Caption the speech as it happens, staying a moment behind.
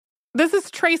This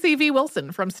is Tracy V.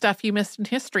 Wilson from Stuff You Missed in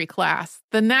History class.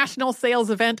 The national sales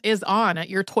event is on at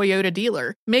your Toyota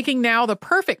dealer, making now the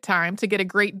perfect time to get a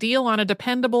great deal on a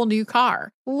dependable new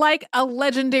car. Like a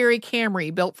legendary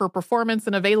Camry built for performance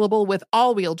and available with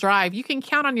all-wheel drive, you can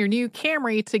count on your new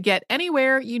Camry to get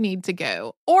anywhere you need to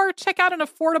go. Or check out an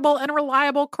affordable and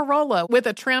reliable Corolla with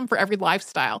a trim for every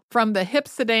lifestyle. From the hip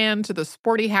sedan to the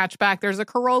sporty hatchback, there's a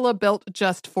Corolla built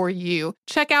just for you.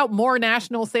 Check out more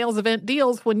national sales event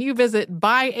deals when you visit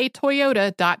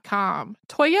buyatoyota.com.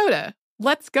 Toyota,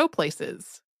 let's go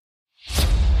places.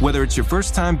 Whether it's your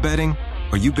first time betting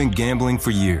or you've been gambling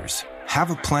for years,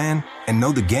 have a plan and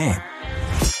know the game.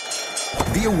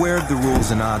 Be aware of the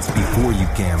rules and odds before you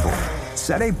gamble.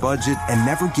 Set a budget and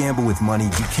never gamble with money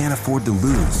you can't afford to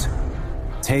lose.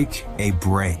 Take a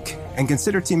break and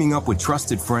consider teaming up with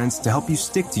trusted friends to help you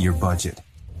stick to your budget.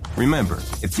 Remember,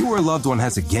 if you or a loved one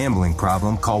has a gambling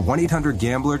problem, call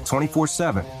 1-800-GAMBLER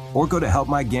 24/7 or go to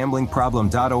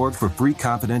helpmygamblingproblem.org for free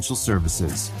confidential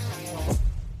services.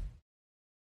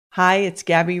 Hi, it's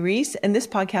Gabby Reese, and this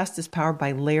podcast is powered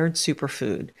by Laird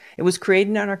Superfood. It was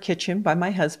created in our kitchen by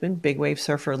my husband, big wave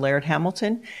surfer Laird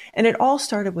Hamilton, and it all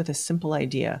started with a simple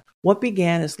idea. What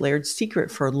began as Laird's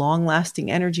secret for long-lasting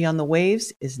energy on the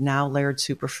waves is now Laird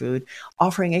Superfood,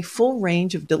 offering a full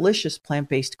range of delicious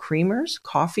plant-based creamers,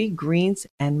 coffee, greens,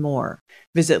 and more.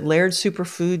 Visit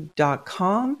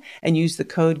lairdsuperfood.com and use the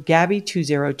code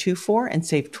GABBY2024 and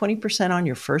save 20% on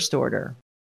your first order.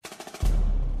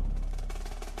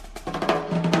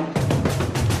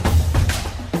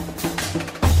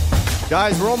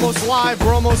 Guys, we're almost live.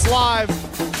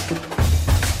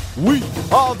 We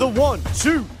are the 1,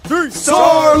 2, 3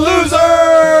 Sore Losers!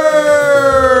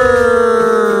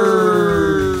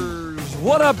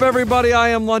 What up, everybody? I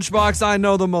am Lunchbox. I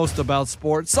know the most about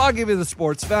sports. So I'll give you the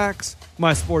sports facts,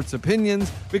 my sports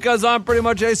opinions, because I'm pretty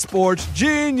much a sports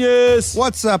genius.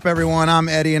 What's up, everyone? I'm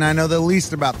Eddie, and I know the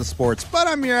least about the sports, but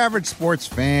I'm your average sports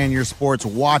fan, your sports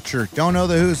watcher. Don't know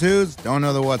the who's, don't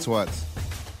know the what's.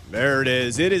 There it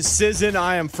is. It is Sizzin.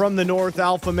 I am from the north,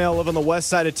 alpha male, live on the west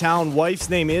side of town. Wife's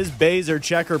name is Baser.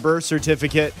 Check her birth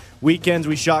certificate. Weekends,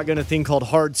 we shotgun a thing called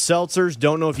hard seltzers.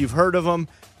 Don't know if you've heard of them.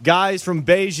 Guys, from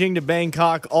Beijing to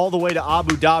Bangkok, all the way to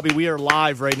Abu Dhabi, we are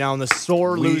live right now on the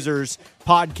Sore Losers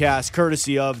podcast,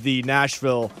 courtesy of the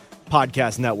Nashville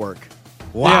Podcast Network.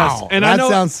 Wow, yes, and that I know,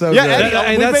 sounds so yeah, good.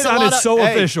 Eddie, and that sounded so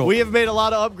official. We have made a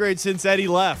lot of upgrades since Eddie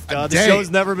left. The show's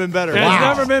never been better. It's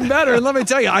never been better. And let me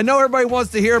tell you, I know everybody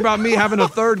wants to hear about me having a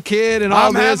third kid and all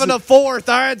I'm this. having a fourth.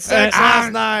 I had sex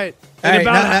last night.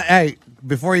 Hey,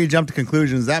 before you jump to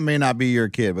conclusions, that may not be your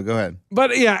kid, but go ahead.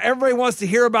 But yeah, everybody wants to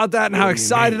hear about that and how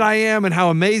excited I am and how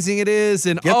amazing it is.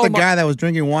 And Get the guy that was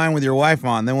drinking wine with your wife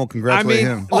on, then we'll congratulate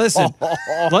him. Listen,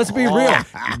 let's be real.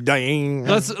 Dang.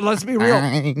 Let's be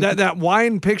real. That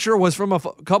wine picture was from a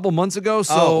couple months ago.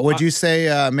 So would you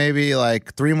say maybe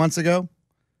like 3 months ago?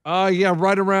 Yeah,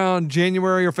 right around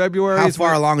January or February. How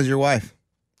far along is your wife?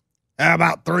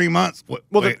 About 3 months.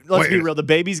 Let's be real. The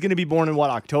baby's going to be born in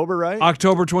October, right?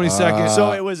 October 22nd.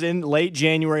 So it was in late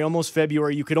January, almost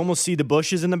February. You could almost see the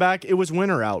bushes in the back. It was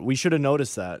winter out. We should have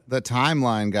noticed that. The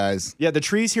timeline, guys. Yeah, the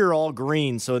trees here are all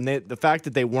green. So the fact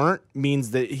that they weren't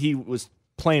means that he was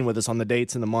playing with us on the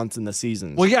dates and the months and the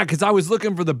seasons. Well, yeah, because I was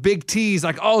looking for the big tease,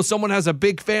 like, oh, someone has a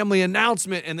big family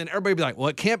announcement. And then everybody be like, well,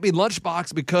 it can't be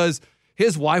Lunchbox because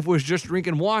his wife was just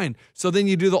drinking wine. So then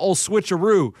you do the old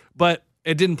switcheroo. But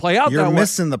it didn't play out that way. You're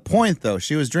missing the point, though.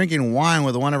 She was drinking wine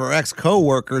with one of her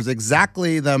ex-coworkers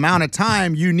exactly the amount of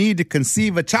time you need to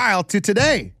conceive a child to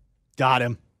today. Got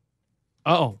him.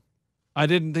 Uh-oh. I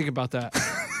didn't think about that.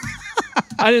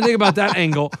 I didn't think about that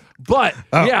angle. But,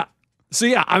 yeah. So,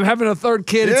 yeah, I'm having a third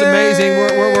kid. It's amazing.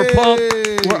 We're pumped.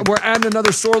 We're adding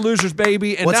another Sore Losers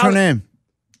baby. And What's her name?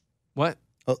 What?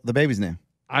 Oh, the baby's name.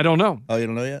 I don't know. Oh, you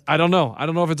don't know yet? I don't know. I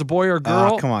don't know if it's a boy or a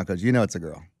girl. Oh, come on, Coach. You know it's a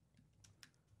girl.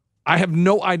 I have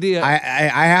no idea. I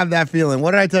have that feeling.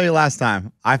 What did I tell you last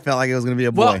time? I felt like it was going to be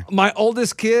a boy. Well, my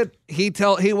oldest kid, he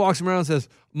walks around and says,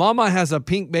 Mama has a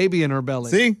pink baby in her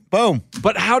belly. See? Boom.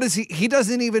 But how does he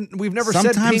doesn't even, we've never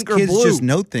Sometimes said pink or blue. kids just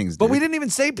know things, dude. But we didn't even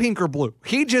say pink or blue.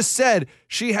 He just said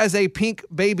she has a pink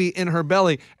baby in her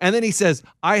belly. And then he says,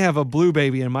 I have a blue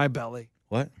baby in my belly.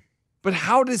 What? But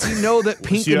how does he know that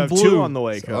pink So you and have blue? two on the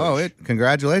way, Coach.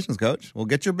 Congratulations, Coach. We'll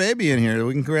get your baby in here.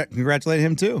 We can congratulate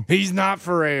him, too. He's not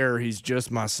for air. He's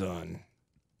just my son.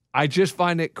 I just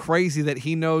find it crazy that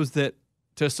he knows that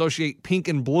to associate pink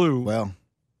and blue. Well,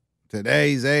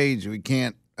 today's age, we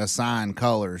can't assign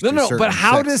colors. No, to but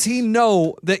how sexes. does he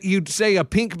know that you'd say a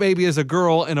pink baby is a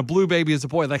girl and a blue baby is a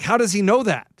boy? Like, how does he know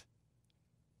that?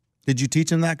 Did you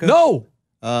teach him that, Coach? No.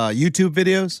 YouTube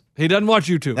videos? He doesn't watch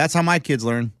YouTube. That's how my kids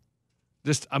learn.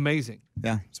 Just amazing.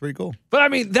 Yeah, it's pretty cool. But I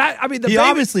mean, the He baby,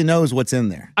 obviously knows what's in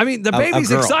there. I mean, the A baby's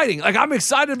girl. exciting. Like, I'm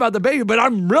excited about the baby, but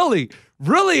I'm really,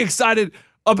 really excited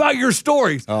about your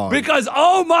stories. Oh. Because,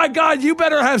 oh my God, you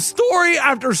better have story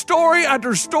after story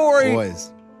after story.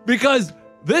 Boys. Because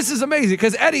this is amazing.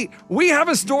 Because, Eddie, we have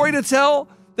a story to tell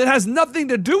that has nothing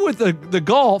to do with the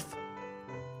golf,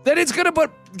 that it's going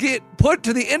to get put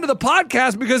to the end of the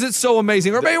podcast because it's so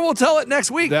amazing. Or maybe we'll tell it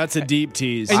next week. That's a deep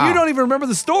tease. And Wow. you don't even remember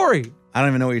the story. I don't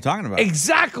even know what you're talking about.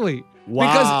 Exactly.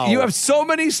 Wow. Because you have so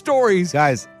many stories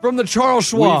Guys, from the Charles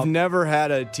Schwab. We've never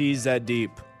had a tease that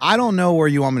deep. I don't know where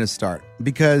you want me to start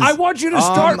because I want you to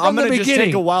start I'm from the gonna just beginning.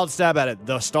 take a wild stab at it.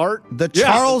 The start? the Yeah.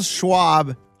 Charles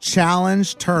Schwab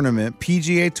Challenge Tournament,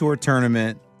 PGA Tour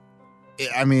Tournament,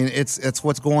 I mean, it's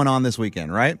what's going on this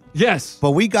weekend, right? Yes.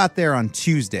 But we got there on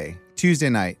Tuesday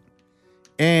night.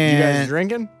 You And guys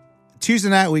drinking? Tuesday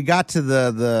night we got to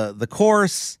the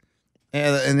course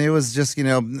and it was just,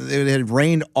 it had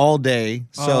rained all day,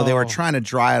 so they were Oh. trying to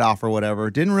dry it off or whatever.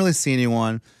 Didn't really see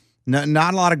anyone.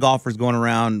 Not a lot of golfers going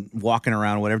around, walking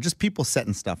around, whatever, just people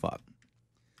setting stuff up.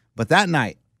 But that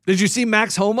night, Did you see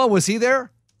Max Homa? Was he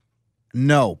there?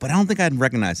 no, but I don't think I'd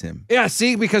recognize him. Yeah,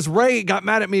 see, because Ray got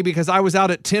mad at me because I was out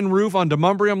at Tin Roof on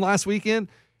Demumbrium last weekend.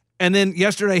 And then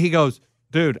yesterday he goes,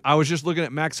 dude, I was just looking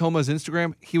at Max Homa's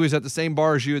Instagram. He was at the same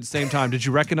bar as you at the same time. Did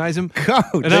you recognize him? Coach,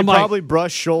 And They I'm like, probably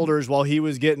brushed shoulders while he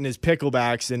was getting his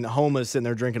picklebacks and Homa's sitting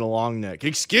there drinking a long neck.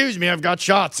 Excuse me, I've got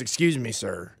shots. Excuse me,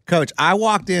 sir. Coach, I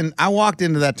walked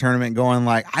into that tournament going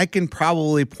like, I can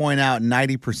probably point out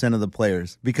 90% of the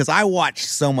players because I watch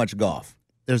so much golf.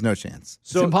 There's no chance.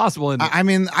 it's impossible. Isn't it? I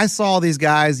mean, I saw these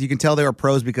guys. You can tell they were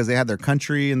pros because they had their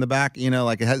country in the back.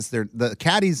 Like it has the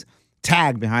caddy's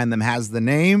tag behind them has the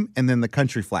name and then the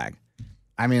country flag.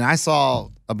 I mean, I saw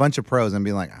a bunch of pros and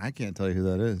being like, I can't tell you who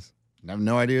that is. I have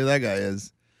no idea who that guy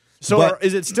is. So But-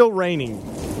 is it still raining?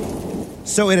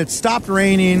 So it had stopped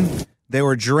raining. They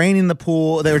were draining the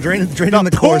pool. They were draining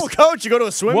the Pool course. coach, you go to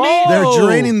a swim Whoa. meet? They're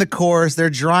draining the course. They're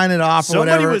drying it off or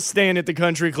Somebody whatever. was staying at the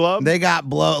country club. They got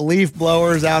leaf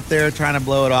blowers out there trying to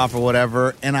blow it off or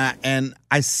whatever. And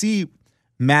I see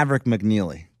Maverick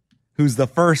McNeely, who's the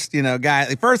first, guy,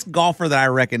 the first golfer that I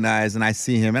recognize, and I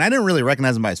see him, and I didn't really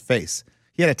recognize him by his face.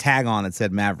 He had a tag on that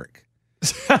said Maverick.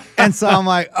 And so I'm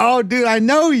like, oh, dude, I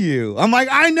know you. I'm like,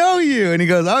 I know you. And he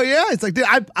goes, oh, yeah. It's like, dude,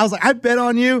 I was like, I bet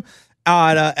on you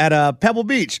at Pebble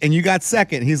Beach, and you got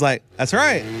second. He's like, that's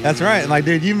right. That's right. I'm like,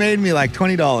 dude, you made me like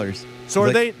 $20. So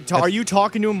are Like, are you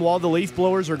talking to him while the leaf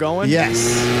blowers are going? Yes.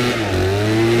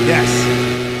 Yes.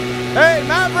 Hey,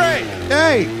 Maverick!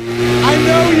 Hey, I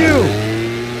know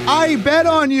you. I bet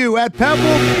on you at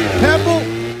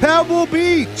Pebble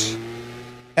Beach.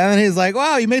 And then he's like,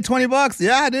 wow, you made $20?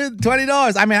 Yeah, dude,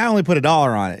 $20. I mean, I only put $1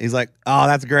 on it. He's like, oh,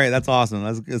 that's great. That's awesome.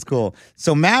 That's cool.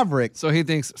 So Maverick, so he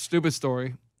thinks stupid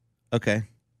story. okay,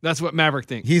 That's what Maverick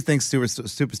thinks. he thinks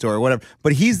stupid story, whatever.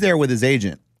 But he's there with his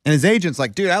agent. And his agent's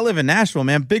like, dude, I live in Nashville,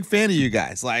 man. Big fan of you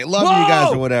guys. Like, love you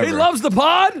guys or whatever. He loves the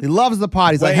pod? He loves the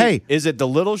pod. He's like, hey, is it the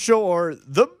little show or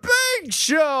the big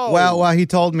show? Well, he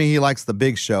told me he likes the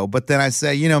big show, but then I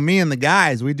say, me and the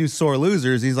guys, we do Sore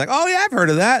Losers. He's like, oh yeah, I've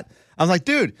heard of that. I was like,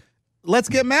 dude, let's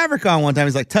get Maverick on one time.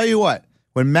 He's like, tell you what,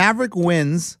 when Maverick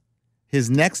wins his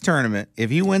next tournament, if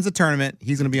he wins a tournament,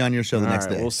 he's going to be on your show the next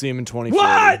day. We'll see him in 2040.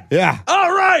 What? Yeah.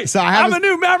 All right. So I have I'm a his-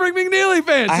 new Maverick McNeely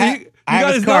fan. So you I have got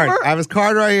his his card. number? I have his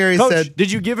card right here. He Coach, said,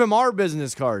 did you give him our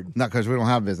business card? no, because we don't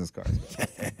have business cards.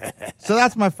 So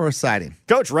that's my first sighting.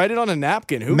 Coach, write it on a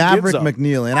napkin. Who Maverick gives up?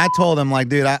 McNeely. And I told him, like,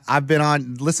 dude, I've been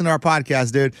on, listen to our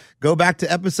podcast, dude. Go back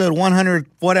to episode 100,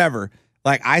 whatever.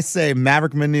 Like, I say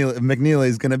Maverick McNeely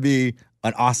is going to be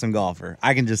an awesome golfer.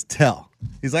 I can just tell.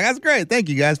 He's like, that's great. Thank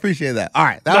you, guys. Appreciate that. All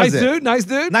right. That Nice was it. dude. Nice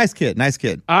dude. Nice kid. Nice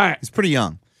kid. All right. He's pretty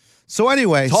young. So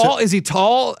anyway. Tall? Is he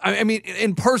tall? I mean,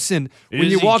 in person, when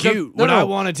Is you he walk cute? up, When I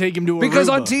want to take him to a because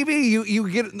on TV you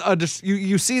get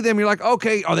you see them, you're like,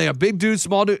 okay, are they a big dude,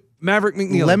 small dude? Maverick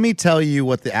McNeely. Let me tell you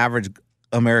what the average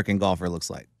American golfer looks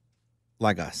like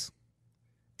us.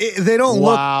 They don't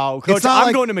look. Wow, it's Coach, not I'm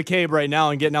like- going to McCabe right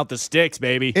now and getting out the sticks,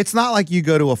 baby. It's not like you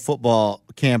go to a football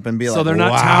camp and be So like, they're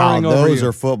not wow, towering over those you.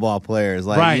 are football players.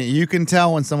 Like, Right. you can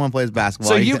tell when someone plays basketball.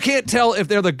 So you can't tell if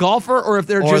they're the golfer or if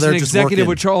they're Or just they're an just executive working.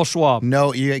 with Charles Schwab.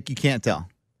 No, you can't tell.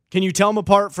 Can you tell them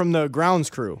apart from the grounds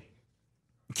crew?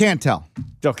 Can't tell.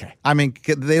 Okay. I mean,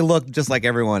 they look just like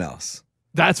everyone else.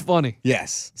 That's funny.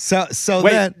 Yes. So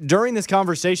Wait, then, during this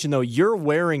conversation, though, you're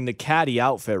wearing the caddy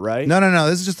outfit, right? no.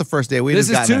 This is just the first day. This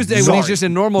is Tuesday when he's just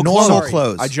in normal Normal clothes.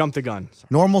 clothes. I jumped the gun. Sorry.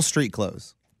 Normal street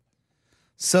clothes.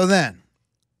 So then,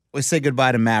 we say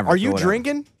goodbye to Maverick. Are or you whatever.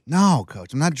 drinking? No,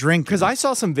 Coach. I'm not drinking. Because I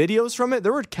saw some videos from it.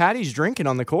 There were caddies drinking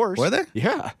on the course. Were there?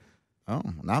 Yeah. Oh,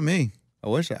 not me. I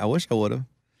wish I would have.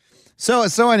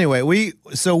 So anyway, we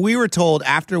were told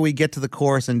after we get to the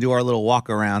course and do our little walk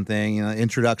around thing,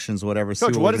 introductions, whatever.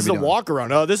 Coach, what is the walk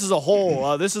around? Oh, this is a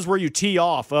hole. This is where you tee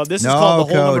off. This is called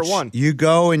the hole number 1. You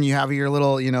go and you have your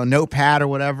little, notepad or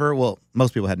whatever. Well,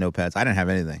 most people had notepads. I didn't have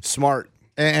anything. Smart.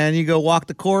 And you go walk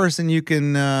the course and you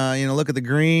can, look at the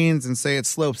greens and say it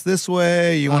slopes this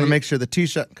way. You want to make sure the tee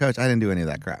shot. Coach, I didn't do any of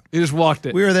that crap. You just walked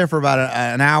it. We were there for about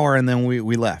an hour and then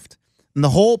we left. And the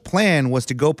whole plan was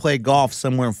to go play golf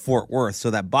somewhere in Fort Worth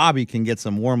so that Bobby can get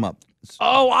some warm-up.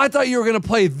 Oh, I thought you were going to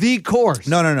play the course.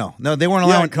 No, they weren't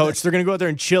allowing. Yeah, Coach, they're going to go out there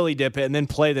and chili dip it and then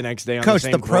play the next day on Coach,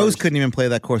 the same the pros course. couldn't even play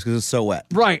that course because it was so wet.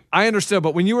 Right, I understood.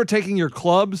 But when you were taking your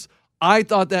clubs, I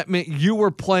thought that meant you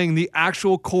were playing the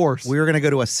actual course. We were going to go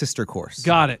to a sister course.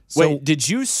 Got it. Wait, did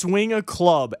you swing a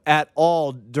club at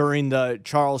all during the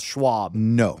Charles Schwab?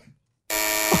 No.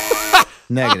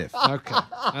 Negative. Okay,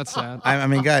 that's sad. I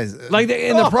mean, guys. Like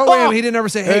in the program, he didn't ever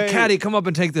say, "Hey, caddy, come up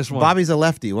and take this one." Bobby's a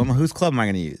lefty. Whose club am I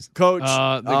going to use? Coach,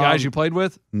 the guys you played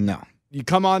with? No. You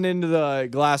come on into the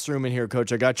glass room in here,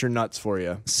 Coach. I got your nuts for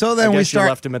you. So then I we guess start. You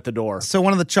left him at the door. So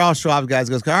one of the Charles Schwab guys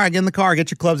goes, "All right, get in the car, get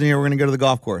your clubs in here. We're going to go to the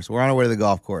golf course." We're on our way to the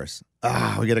golf course.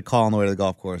 We get a call on the way to the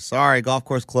golf course. Sorry, golf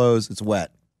course closed. It's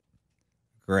wet.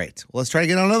 Great. Well, let's try to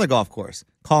get on another golf course.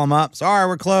 Call them up. Sorry,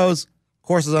 we're closed.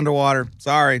 Course is underwater.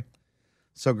 Sorry.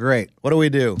 So great. What do we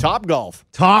do? Top Golf.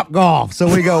 Top Golf.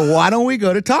 So we go, why don't we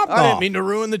go to Top Golf? I didn't mean to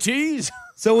ruin the tees.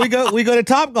 So we go to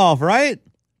Top Golf, right?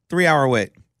 3-hour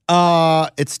wait.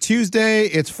 It's Tuesday.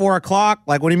 It's 4:00.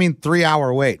 Like, what do you mean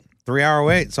 3-hour wait? 3-hour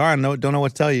wait. Sorry, don't know what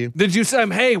to tell you. Did you say,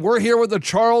 "Hey, we're here with the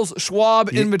Charles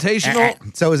Schwab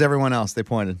Invitational"? So is everyone else. They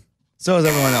pointed. So is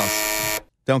everyone else.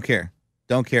 Don't care.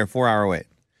 4-hour wait.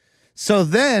 So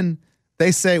then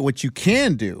they say what you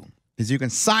can do is you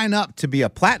can sign up to be a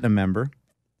platinum member.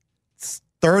 It's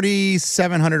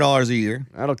 $3,700 a year.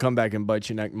 That'll come back and bite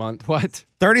you next month. What?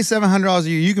 $3,700 a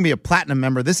year. You can be a platinum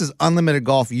member. This is unlimited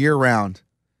golf year round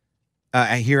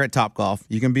here at Top Golf.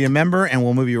 You can be a member, and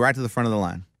we'll move you right to the front of the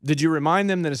line. Did you remind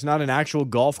them that it's not an actual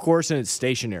golf course and it's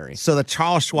stationary? So the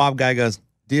Charles Schwab guy goes,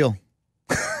 deal.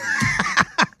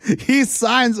 He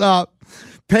signs up,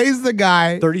 pays the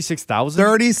guy $36,000?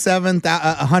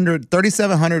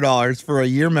 $3,700 for a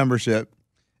year membership.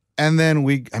 And then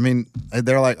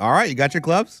they're like, all right, you got your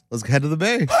clubs? Let's head to the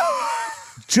bay.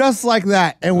 Just like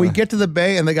that. And we get to the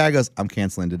bay, and the guy goes, I'm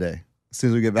canceling today. As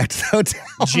soon as we get back to the hotel,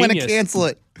 I'm going to cancel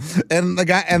it. And the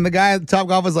guy at Top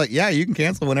Golf was like, yeah, you can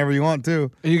cancel whenever you want to.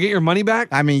 And you get your money back?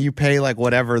 I mean, you pay like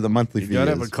whatever the monthly fee is. You got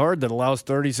to have a card that allows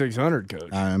 $3,600,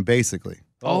 Coach. Basically.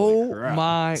 Oh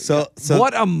my! So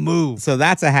what a move! So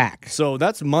that's a hack. So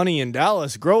that's money in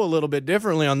Dallas. Grow a little bit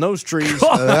differently on those trees.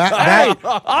 Hey,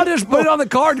 I'll just put it on the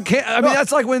card. I mean,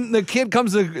 that's like when the kid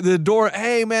comes to the door.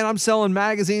 Hey, man, I'm selling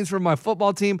magazines for my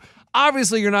football team.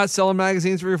 Obviously, you're not selling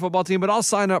magazines for your football team, but I'll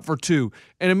sign up for 2.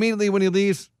 And immediately when he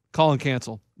leaves, call and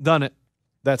cancel. Done it.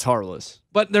 That's heartless.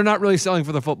 But they're not really selling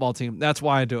for the football team. That's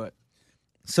why I do it.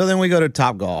 So then we go to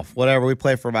Top Golf, whatever. We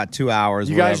play for about 2 hours.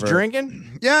 You guys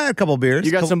drinking? Yeah, a couple beers.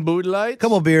 You got some Bud Lights?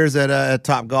 Couple beers at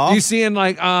Top Golf. You seeing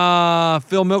like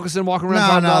Phil Milkison walking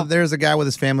around? No. There's a guy with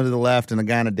his family to the left and a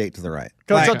guy on a date to the right.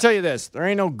 Coach, I'll tell you this: there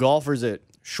ain't no golfers at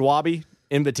Schwabi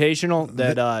Invitational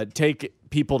that take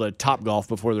people to Top Golf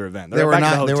before their event. They were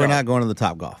not going to the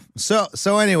Top Golf.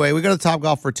 So anyway, we go to Top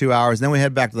Golf for 2 hours, and then we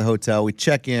head back to the hotel. We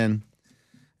check in,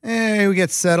 we get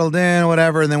settled in,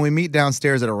 whatever, and then we meet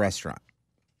downstairs at a restaurant.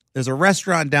 There's a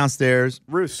restaurant downstairs.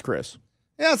 Ruth's, Chris.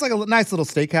 Yeah, it's like a nice little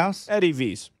steakhouse. Eddie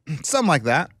V's. Something like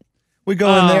that. We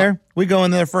go in there. We go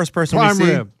in there. First person we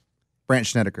see, Brant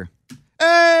Schnedeker.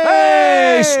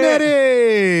 Hey,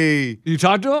 Schneddy! You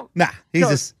talk to him? Nah,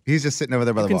 he's just sitting over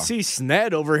there by the bar. You can see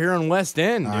Sned over here in West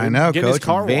End, dude. I know, getting Coach. his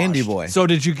car Vandy washed. boy. So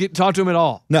did you talk to him at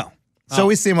all? No. So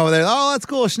we see him over there. Oh, that's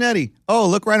cool, Schneddy. Oh,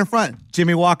 look right in front.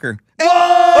 Jimmy Walker.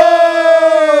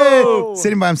 Oh!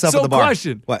 Sitting by himself So at the bar.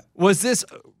 question. What? Was this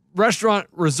restaurant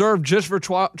reserved just for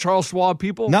Charles Schwab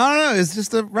people? No. It's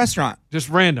just a restaurant. Just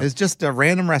random. It's just a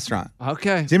random restaurant.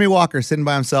 Okay. Jimmy Walker sitting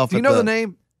by himself. Do you know the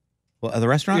name? What, of the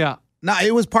restaurant? Yeah. No,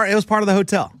 it was part of the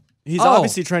hotel. He's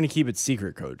obviously trying to keep it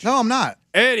secret, Coach. No, I'm not.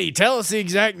 Eddie, tell us the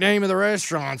exact name of the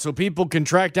restaurant so people can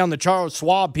track down the Charles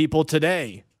Schwab people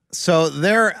today. So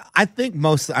I would think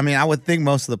most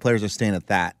of the players are staying at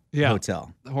that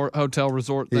hotel. Hotel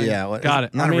resort thing. Yeah. Got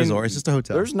it. Not a resort. It's just a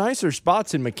hotel. There's nicer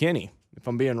spots in McKinney, if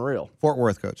I'm being real. Fort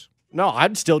Worth, Coach. No,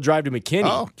 I'd still drive to McKinney.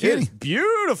 Oh, kidding. It's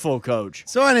beautiful, Coach.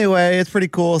 So anyway, it's pretty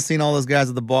cool seeing all those guys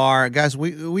at the bar. Guys,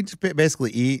 we just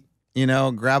basically eat,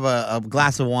 grab a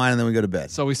glass of wine, and then we go to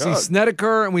bed. So we see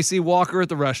Snedeker and we see Walker at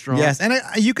the restaurant. Yes, and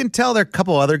you can tell there are a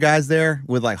couple other guys there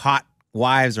with like hot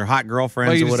wives or hot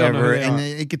girlfriends you or just don't know who whatever, they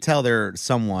and you could tell they're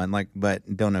someone,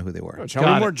 but don't know who they were. Coach, how Got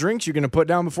many it. more drinks you going to put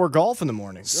down before golf in the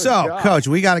morning? Good So, God. Coach,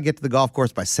 we got to get to the golf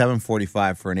course by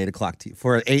 7:45 for an 8:00 tee,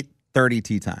 for an 8:30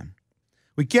 tee time.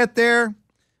 We get there.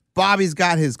 Bobby's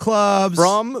got his clubs.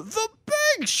 From the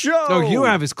big show. No, you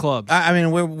have his clubs. I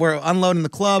mean, we're unloading the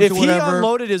clubs If or he whatever.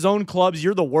 unloaded his own clubs,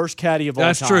 you're the worst caddy of all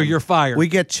That's time. true. You're fired. We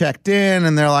get checked in,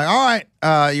 and they're like, "All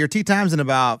right, your tee time's in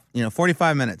about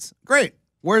 45 minutes. Great.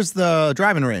 Where's the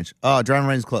driving range? Oh, driving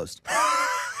range is closed.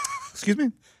 Excuse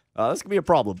me. This could be a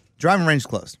problem. Driving range is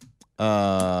closed.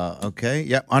 Okay.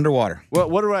 Yep. Underwater.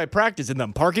 What do I practice in the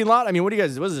parking lot? I mean, what do you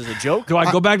guys? Was this a joke? Do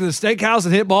I go back to the steakhouse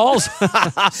and hit balls?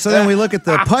 So then we look at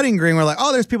the putting green. We're like,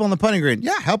 "Oh, there's people on the putting green.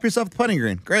 Yeah, help yourself at the putting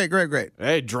green. Great.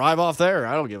 Hey, drive off there.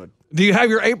 I don't give a. Do you have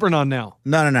your apron on now?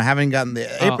 No. Haven't gotten the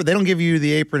apron. They don't give you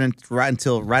the apron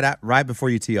until right before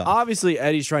you tee off. Obviously,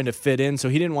 Eddie's trying to fit in, so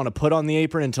he didn't want to put on the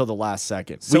apron until the last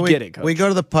second. So we get it, Coach. We go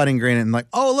to the putting green and like,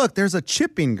 oh, look, there's a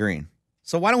chipping green.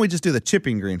 So why don't we just do the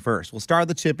chipping green first? We'll start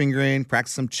the chipping green,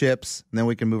 practice some chips, and then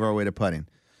we can move our way to putting.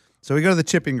 So we go to the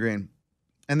chipping green,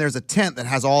 and there's a tent that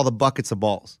has all the buckets of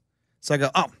balls. So I go,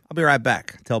 oh, I'll be right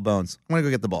back. Tell Bones, I'm going to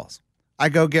go get the balls. I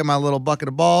go get my little bucket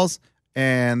of balls,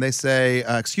 and they say,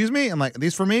 excuse me? I'm like,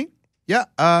 these for me?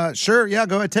 Yeah, sure. Yeah,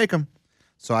 go ahead, take them.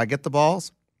 So I get the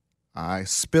balls. I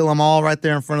spill them all right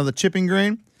there in front of the chipping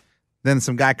green. Then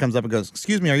some guy comes up and goes,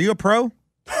 excuse me, are you a pro?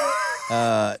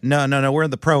 No, we're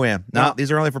in the pro-am. No,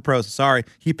 these are only for pros. Sorry.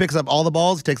 He picks up all the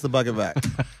balls, takes the bucket back.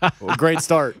 Well, great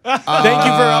start. Thank you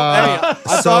for help.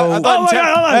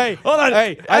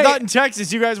 I thought in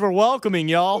Texas you guys were welcoming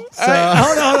y'all.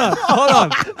 Hold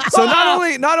on. So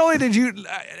not only did you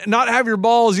not have your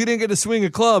balls, you didn't get to swing a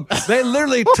club. They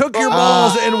literally took your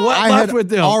balls and what I left had with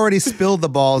them. already spilled the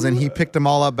balls, and he picked them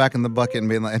all up back in the bucket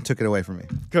and took it away from me.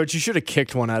 Coach, you should have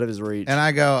kicked one out of his reach. And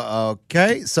I go,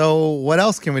 okay, so what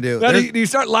else can we do? Now, do you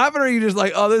start laughing or are you just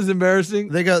like, oh, this is embarrassing?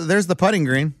 They go, there's the putting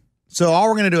green. So all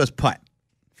we're going to do is putt.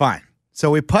 Fine.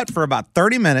 So we putt for about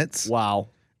 30 minutes. Wow.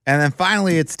 And then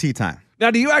finally it's tee time.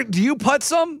 Now, do you putt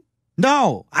some?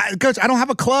 No, Coach, I don't have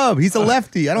a club. He's a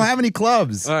lefty. I don't have any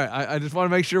clubs. All right, I just want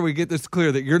to make sure we get this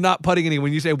clear that you're not putting any.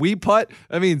 When you say we putt,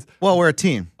 that means Well, we're a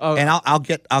team. Oh. And I'll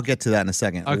get to that in a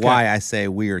second. Okay. Why I say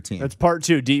we are a team. That's part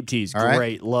 2, deep tease. All right?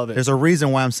 Great. Love it. There's a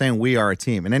reason why I'm saying we are a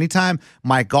team. And anytime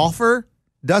my golfer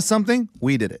does something,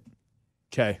 we did it.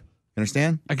 Okay.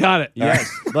 Understand? I got it. Yes.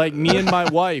 Like me and my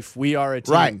wife, we are a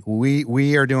team. Right.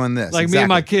 We are doing this. Like me and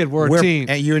my kid, we're a team.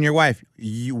 And you and your wife,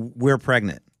 we're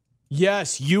pregnant.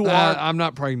 Yes, you are. I'm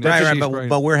not pregnant. Right, She's but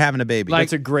pregnant. we're having a baby.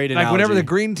 That's a great analogy. Like whenever the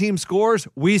green team scores,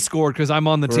 we scored because I'm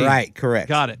on the team. Right, correct.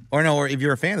 Got it. Or no, or if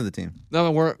you're a fan of the team. No,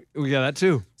 we got that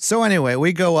too. So anyway,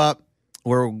 we go up.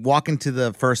 We're walking to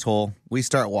the first hole. We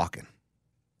start walking.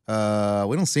 We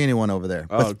don't see anyone over there.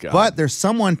 Oh, God. But there's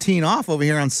someone teeing off over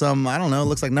here on some, I don't know, it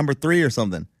looks like number 3 or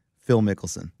something. Phil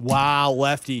Mickelson. Wow,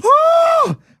 lefty.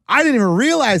 I didn't even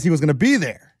realize he was going to be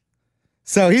there.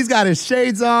 So he's got his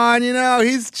shades on,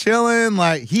 he's chilling.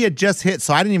 Like he had just hit,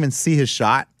 so I didn't even see his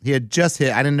shot. He had just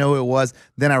hit. I didn't know who it was.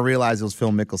 Then I realized it was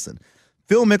Phil Mickelson.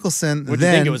 Phil Mickelson. Would you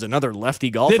think it was another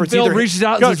lefty golfer? Then Phil reaches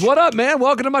out and Coach, says, "What up, man?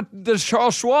 Welcome to the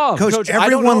Charles Schwab." Coach, I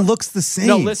don't everyone know- looks the same.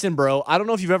 No, listen, bro. I don't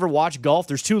know if you've ever watched golf.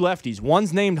 There's 2 lefties.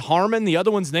 One's named Harmon. The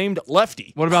other one's named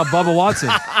Lefty. What about Bubba Watson?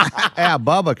 Yeah,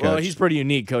 Bubba, Coach. Well, he's pretty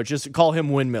unique, Coach. Just call him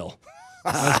Windmill.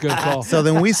 That's a good call. So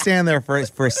then we stand there for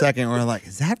a second. We're like,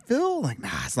 is that Phil? Like, nah,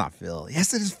 it's not Phil.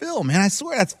 Yes, it is Phil, man. I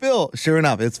swear that's Phil. Sure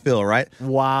enough, it's Phil, right?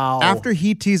 Wow. After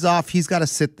he tees off, he's got to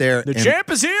sit there the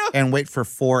champ is here. and wait for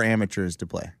 4 amateurs to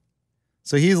play.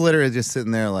 So he's literally just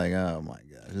sitting there like, oh, my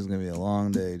gosh, this is going to be a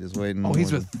long day just waiting. Oh,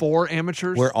 he's with 4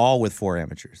 amateurs? We're all with 4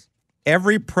 amateurs.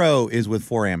 Every pro is with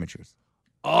 4 amateurs.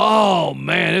 Oh,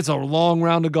 man, it's a long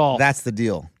round of golf. That's the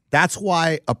deal. That's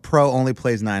why a pro only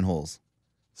plays 9 holes.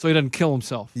 So he doesn't kill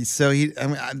himself. So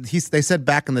they said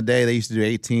back in the day they used to do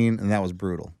 18, and that was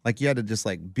brutal. Like you had to just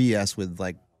like BS with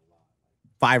like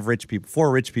 4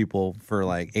 rich people for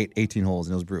like 18 holes,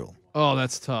 and it was brutal. Oh,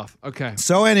 that's tough. Okay.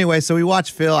 So anyway, so we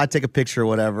watch Phil. I take a picture or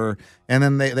whatever, and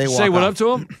then they walk Say what off. up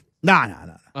to him?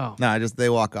 No. Oh. No, just they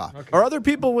walk off. Are other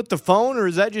people with the phone, or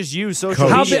is that just you? Social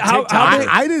Coach. media, How TikTok? big-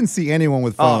 I didn't see anyone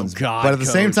with phones, God, but at the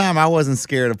same Coach. time, I wasn't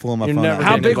scared of pulling my You're phone never out. How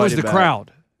getting big was the invited back.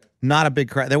 crowd? Not a big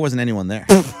crowd. There wasn't anyone there.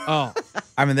 Oh.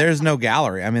 I mean, there's no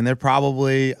gallery. I mean,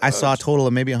 I saw a total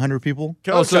of maybe 100 people.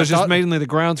 Oh, so I it's just thought- mainly the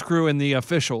grounds crew and the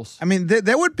officials. I mean,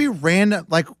 there would be random,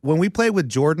 like when we played with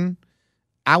Jordan,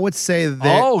 I would say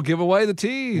that. Oh, give away the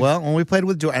tees. Well, when we played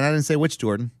with Jordan, and I didn't say which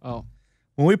Jordan. Oh.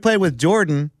 When we played with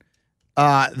Jordan,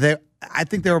 I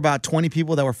think there were about 20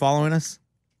 people that were following us,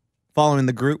 following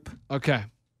the group. Okay.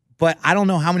 But I don't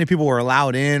know how many people were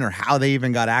allowed in or how they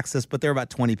even got access, but there were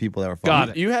about 20 people that were following.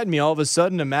 Got it. You had me all of a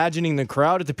sudden imagining the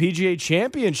crowd at the PGA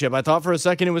Championship. I thought for a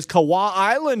second it was Kauai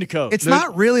Island, Coach. It's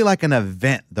not really like an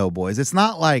event, though, boys. It's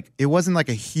not like it wasn't like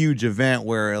a huge event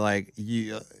where like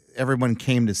everyone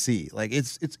came to see. Like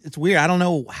it's weird. I don't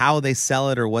know how they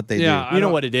sell it or what they do. You know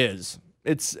what it is.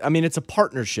 It's a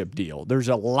partnership deal. There's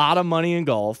a lot of money in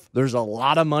golf. There's a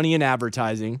lot of money in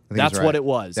advertising. That's right. what it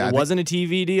was. Yeah, it wasn't a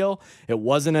TV deal. It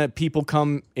wasn't a people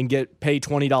come and pay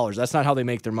 $20. That's not how they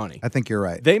make their money. I think you're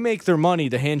right. They make their money,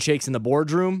 the handshakes in the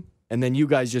boardroom, and then you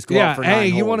guys just go out for 9 hey,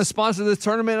 you holes. want to sponsor this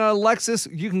tournament, Alexis?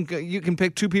 You can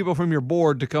pick 2 people from your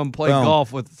board to come play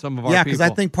golf with some of our people. Yeah, because I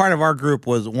think part of our group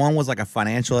was like a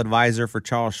financial advisor for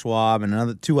Charles Schwab,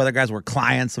 and 2 other guys were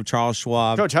clients of Charles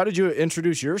Schwab. Coach, how did you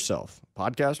introduce yourself?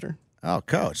 Podcaster? Oh,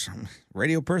 Coach,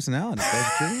 radio personality.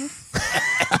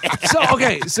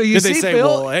 So you Did see they say, Phil?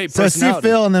 well, hey, So I see personality.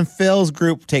 Phil, and then Phil's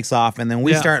group takes off, and then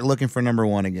we Yeah. start looking for number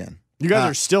 1 again. You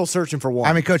guys are still searching for one.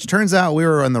 I mean, Coach, turns out we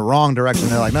were in the wrong direction.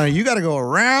 They're like, no, you got to go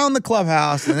around the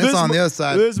clubhouse, and it's on the other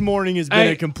side. This morning has been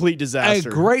Hey, a complete Hey,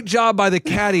 disaster. great job by the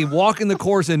caddy walking the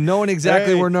course and knowing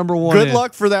exactly Hey, where number 1 Good is.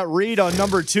 luck for that read on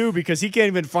number 2 because he can't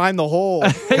even find the hole.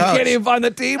 He can't even find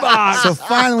the tee box. So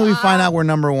finally, we find out where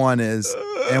number 1 is,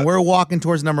 and we're walking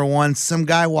towards number 1. Some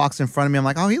guy walks in front of me. I'm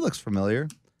like, oh, he looks familiar.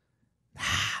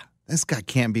 This guy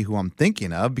can't be who I'm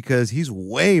thinking of because he's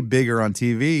way bigger on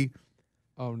TV.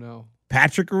 Oh, no.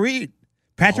 Patrick Reed.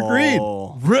 Patrick Reed.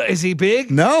 Oh. Is he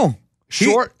big? No.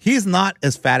 Short? He's not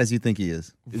as fat as you think he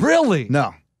is. Really?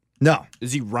 No.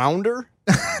 Is he rounder?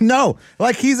 No.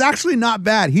 Like, he's actually not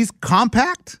bad. He's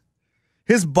compact.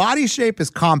 His body shape is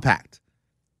compact.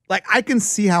 Like, I can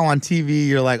see how on TV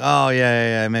you're like, oh,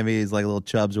 yeah, maybe he's like little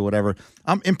chubs or whatever.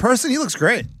 In person, he looks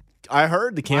great. I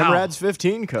heard the camera adds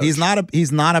 15, Coach. He's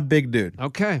not a big dude.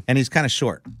 Okay. And he's kind of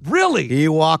short. Really? He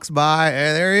walks by,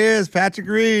 and there he is, Patrick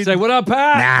Reed. Say, what up,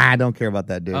 Pat? Nah, I don't care about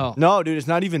that dude. Oh, No, dude, it's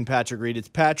not even Patrick Reed. It's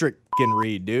Patrick f***ing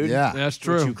Reed, dude. Yeah. that's What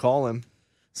true. you call him.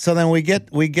 So then we get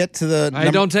to the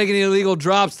Hey, don't take any illegal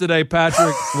drops today,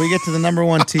 Patrick. we get to the number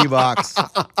 1 tee box.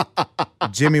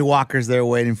 Jimmy Walker's there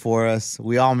waiting for us.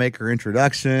 We all make our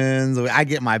introductions. I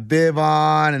get my bib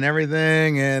on and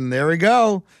everything, and there we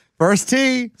go. First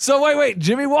tee. So wait.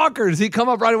 Jimmy Walker, does he come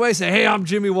up right away and say, hey, I'm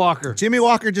Jimmy Walker? Jimmy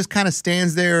Walker just kind of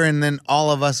stands there, and then all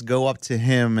of us go up to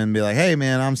him and be like, hey,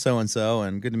 man, I'm so-and-so,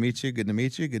 and good to meet you, good to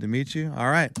meet you, good to meet you. All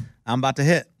right, I'm about to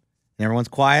hit. And everyone's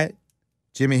quiet.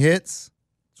 Jimmy hits.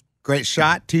 Great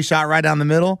shot, tee shot right down the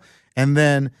middle. And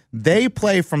then they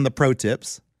play from the pro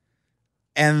tips.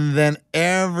 And then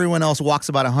everyone else walks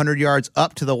about 100 yards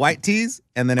up to the white tees,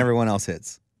 and then everyone else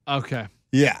hits. Okay.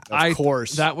 Yeah. Of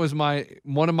course. That was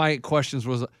one of my questions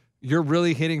was, you're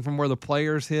really hitting from where the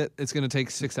players hit? It's going to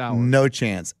take 6 hours. No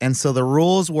chance. And so the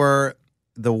rules were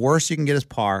the worst you can get is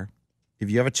par. If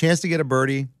you have a chance to get a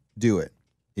birdie, do it.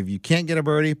 If you can't get a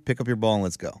birdie, pick up your ball and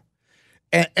let's go.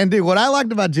 And dude, what I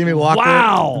liked about Jimmy Walker,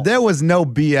 Wow. there was no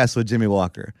BS with Jimmy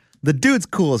Walker. The dude's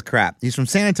cool as crap. He's from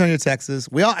San Antonio, Texas.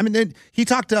 He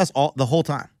talked to us the whole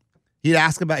time. He'd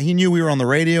ask he knew we were on the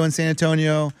radio in San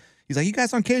Antonio. He's like, you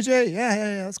guys on KJ?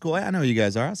 Yeah, that's cool. Yeah, I know you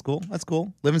guys are. That's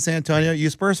cool. Live in San Antonio. You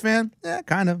a Spurs fan? Yeah,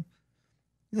 kind of.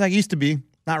 He's like, used to be.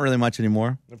 Not really much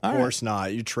anymore. Of course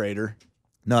not. You traitor.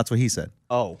 No, that's what he said.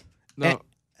 Oh. No.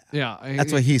 Yeah.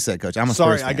 That's what he said, Coach. I'm a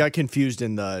Sorry, Spurs fan. I got confused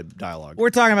in the dialogue. We're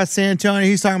talking about San Antonio.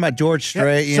 He's talking about George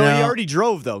Strait. You so know, he already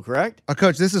drove, though, correct?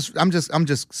 Coach. I'm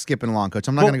just skipping along, Coach.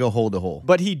 I'm not Well- going to go hole to hole.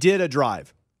 But he did a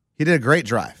drive. He did a great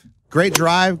drive.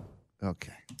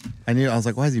 Okay. I was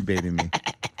like, why is he baiting me?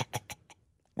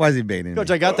 Why is he baiting Coach,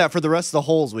 me? I got that for the rest of the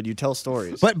holes when you tell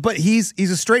stories. But he's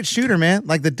a straight shooter, man.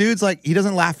 Like the dude's like he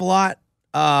doesn't laugh a lot.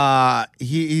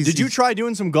 Did you try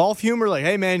doing some golf humor? Like,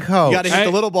 hey, man, Coach. you got to hit Hey.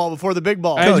 the little ball before the big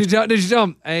ball. Hey, did you tell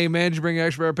him, hey, man, did you bring an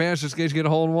extra pair of pants just in case you get a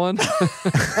hole in one?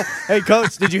 Hey,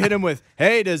 Coach, did you hit him with,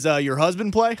 hey, does your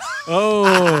husband play?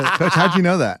 Oh. Coach? How'd you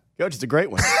know that? Coach, it's a great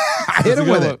one. I hit him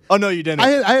with it. Oh, no, you didn't.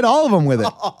 I hit all of them with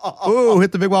it. Ooh,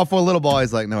 hit the big ball for a little ball.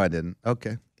 He's like, no, I didn't.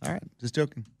 Okay, all right, just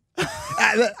joking.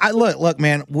 Look,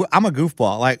 man, I'm a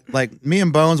goofball. Like me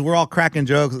and Bones, we're all cracking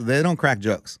jokes. They don't crack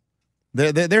jokes.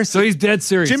 They're So he's dead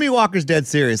serious. Jimmy Walker's dead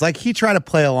serious. Like he tried to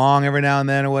play along every now and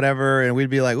then or whatever, and we'd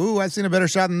be like, "Ooh, I've seen a better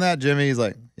shot than that." Jimmy, he's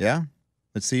like, "Yeah,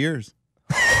 let's see yours."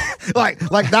 like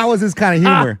that was his kind of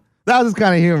humor. That was his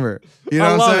kind of humor. You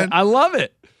know what I'm saying? I love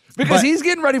it because But- he's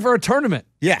getting ready for a tournament.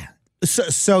 Yeah.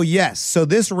 So yes. So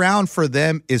this round for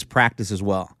them is practice as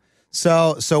well.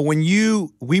 So when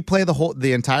we play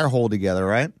the entire hole together,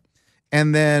 right?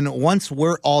 And then once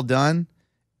we're all done,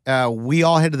 we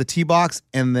all head to the tee box,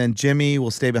 and then Jimmy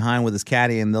will stay behind with his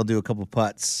caddy, and they'll do a couple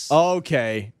putts.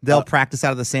 Okay. They'll practice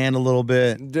out of the sand a little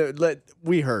bit.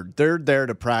 We heard they're there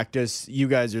to practice. You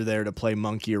guys are there to play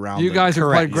monkey around. You guys are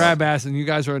playing Correct. grab ass, and you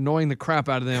guys are annoying the crap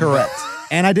out of them. Correct.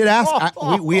 And I did ask.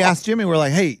 We asked Jimmy. We're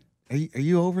like, "Hey, are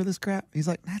you over this crap?" He's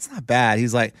like, "That's not bad."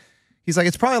 He's like,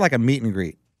 it's probably like a meet and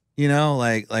greet,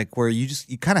 like where you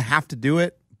kind of have to do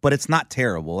it, but it's not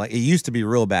terrible. Like it used to be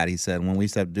real bad. He said when we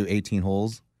used to have to do 18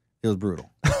 holes, it was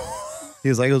brutal. He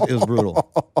was like, it was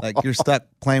brutal. Like you're stuck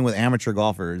playing with amateur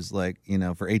golfers,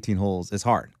 for 18 holes. It's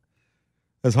hard.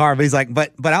 It's hard, but he's like,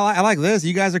 but I like this.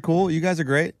 You guys are cool. You guys are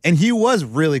great. And he was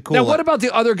really cool. Now, what about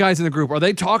the other guys in the group? Are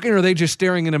they talking or are they just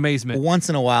staring in amazement? Once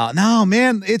in a while. No,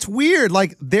 man, it's weird.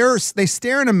 Like they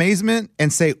stare in amazement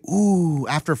and say, ooh,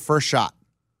 after first shot,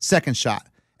 second shot.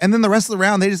 And then the rest of the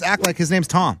round, they just act like his name's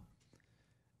Tom.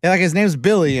 Like his name's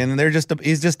Billy, and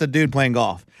he's just a dude playing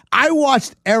golf. I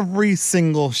watched every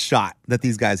single shot that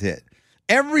these guys hit.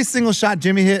 Every single shot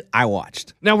Jimmy hit, I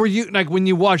watched. Now, were you, like, when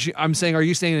you watch, I'm saying, are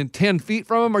you standing 10 feet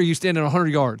from him or are you standing 100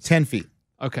 yards? 10 feet.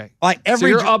 Okay. Like So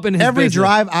you're up in his every business.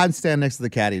 drive, I'd stand next to the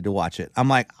caddy to watch it. I'm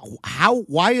like,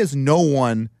 why is no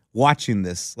one watching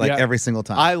this Yeah. every single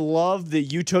time? I love that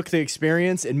you took the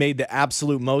experience and made the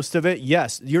absolute most of it.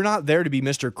 Yes, you're not there to be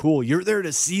Mr. Cool. You're there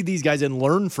to see these guys and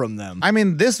learn from them. I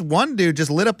mean, this one dude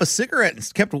just lit up a cigarette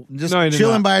and kept just No, he did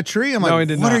chilling not. by a tree. I'm No, he like,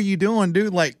 did what not. are you doing,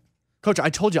 dude? Like, Coach,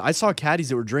 I told you, I saw caddies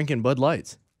that were drinking Bud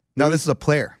Lights. no, this is a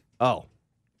player. Oh,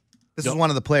 This is one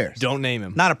of the players. don't name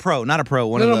him. Not a pro. One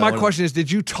No, of my the- question is,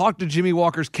 did you talk to Jimmy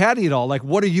Walker's caddy at all? Like,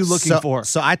 what are you looking for?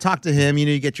 So I talked to him.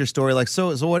 You get your story. Like, so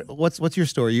what's your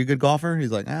story? You a good golfer? He's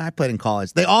like, I played in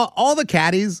college. All the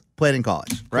caddies played in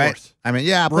college, right? course. I mean,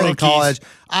 yeah, I played in Rookies. college.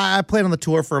 I played on the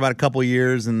tour for about a couple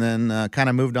years, and then kind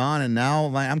of moved on, and now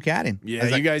I'm caddying. I Yeah, was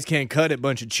you like, guys can't cut it,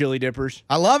 bunch of chili dippers.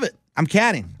 I love it. I'm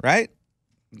caddying, right?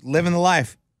 Living the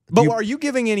life. But are you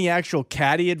giving any actual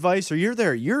caddy advice, or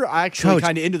you're actually Coach,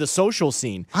 kind of into the social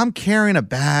scene? I'm carrying a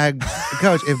bag,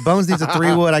 Coach. If Bones needs a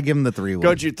 3-wood, I give him the 3-wood.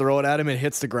 Coach, you throw it at him, it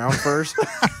hits the ground first.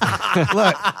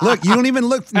 look, you don't even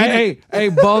look. Hey,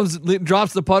 Bones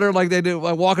drops the putter like they do,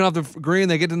 like walking off the green.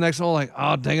 They get to the next hole, like,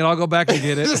 oh, dang it, I'll go back and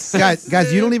get it.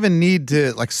 guys, you don't even need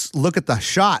to look at the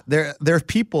shot. There's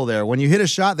people there. When you hit a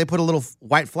shot, they put a little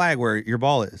white flag where your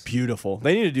ball is. Beautiful.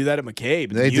 They need to do that at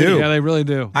McCabe. They Beauty. do. Yeah, they really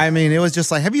do. I mean, it was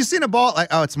just like, have you seen a ball? Like,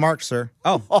 oh, it's marked, sir.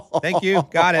 Oh, thank you.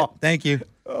 Got it. Thank you.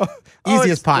 Easy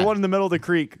it's as pie. The one in the middle of the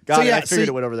creek. Got it. I figured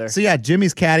it went over there. So yeah,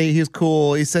 Jimmy's caddy. He was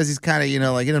cool. He says he's kind of, he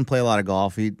didn't play a lot of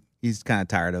golf. He's kind of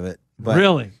tired of it. But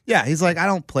Really? Yeah, he's like, I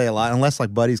don't play a lot unless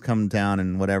like buddies come down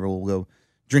and whatever. We'll go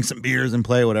drink some beers and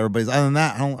play whatever. But other than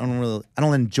that, I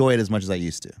don't enjoy it as much as I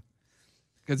used to.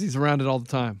 Because he's around it all the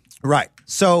time. Right.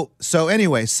 So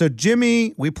anyway,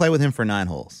 Jimmy, we play with him for 9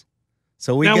 holes.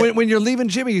 So we Now, when you're leaving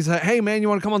Jimmy, he's like, hey, man, you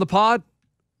want to come on the pod?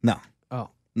 no. Oh.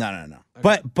 No.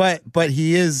 But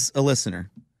he is a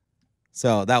listener.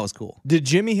 So that was cool. Did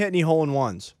Jimmy hit any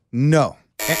hole-in-ones? No.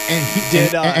 And he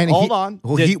Did, hold he, on.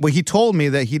 Well, Did- he told me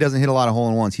that he doesn't hit a lot of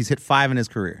hole-in-ones. He's hit 5 in his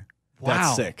career. Wow.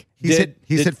 That's sick. He's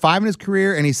hit 5 in his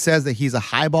career, and he says that he's a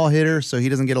high ball hitter, so he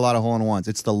doesn't get a lot of hole-in-ones.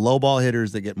 It's the low ball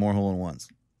hitters that get more hole-in-ones.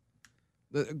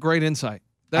 Great insight.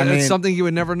 I That's mean- something you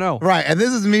would never know. Right, and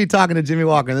this is me talking to Jimmy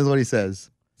Walker, and this is what he says.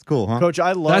 It's cool, huh? Coach,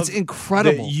 I love That's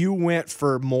incredible. that you went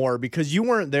for more because you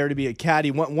weren't there to be a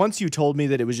caddy. Once you told me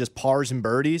that it was just pars and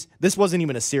birdies, this wasn't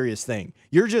even a serious thing.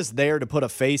 You're just there to put a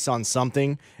face on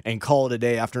something and call it a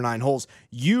day after 9 holes.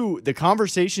 The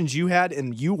conversations you had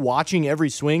and you watching every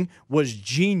swing was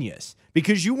genius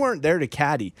because you weren't there to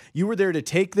caddy. You were there to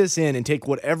take this in and take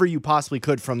whatever you possibly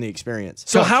could from the experience.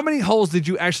 So how many holes did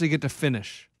you actually get to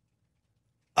finish?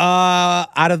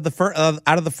 Out of the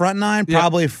front 9, Yeah.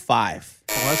 probably 5.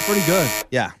 Oh, that's pretty good.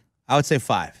 Yeah, I would say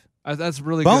 5. That's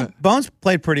really good. Bones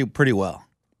played pretty well,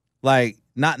 like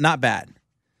not bad.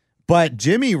 But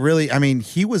Jimmy really, I mean,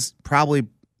 he was probably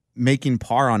making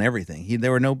par on everything.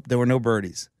 There were no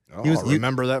birdies. Oh, He was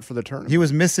remember that for the tournament. he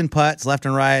was missing putts left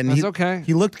and right, and That's okay.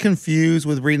 He looked confused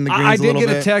with reading the greens I a did little get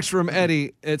bit. a text from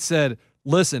Eddie. It said,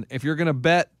 listen, if you're going to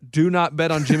bet, do not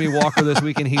bet on Jimmy Walker this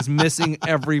weekend. He's missing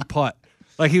every putt.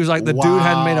 Like he was like, the dude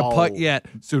hadn't made a putt Wow. yet,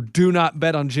 so do not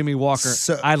bet on Jimmy Walker.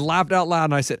 So- I laughed out loud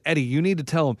and I said, Eddie, you need to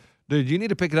tell him, dude, you need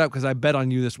to pick it up because I bet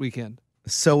on you this weekend.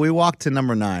 So we walked to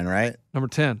number 9, right? Number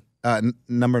 10.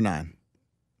 Number 9.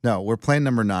 No, we're playing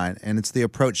number 9, and it's the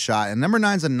approach shot. And number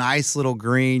 9's a nice little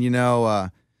green.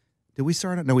 Did we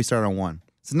start it? No, we started on 1.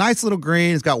 It's a nice little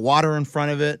green. It's got water in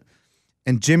front of it,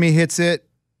 and Jimmy hits it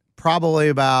probably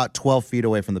about 12 feet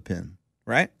away from the pin.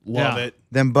 Right? Love Yeah. it.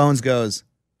 Then Bones goes,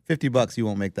 $50, you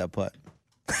won't make that putt.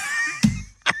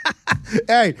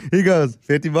 Hey, he goes,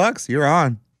 $50, you're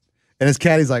on. And his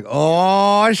caddy's like,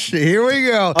 oh, shit, here we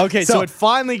go. Okay, so it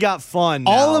finally got fun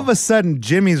now. All of a sudden,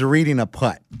 Jimmy's reading a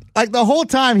putt. Like the whole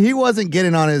time, he wasn't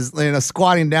getting on his,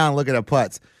 squatting down looking at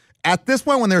putts. At this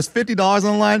point, when there's $50 on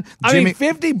the line, Jimmy,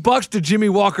 $50 to Jimmy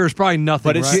Walker is probably nothing,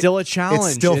 but it's right? still a challenge.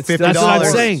 It's still $50. That's what I'm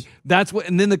saying. That's what,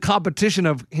 and then the competition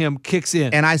of him kicks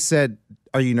in. And I said,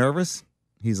 are you nervous?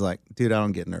 He's like, dude, I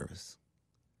don't get nervous.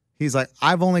 He's like,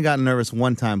 I've only gotten nervous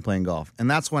one time playing golf. And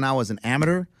that's when I was an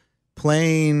amateur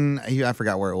playing, I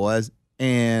forgot where it was.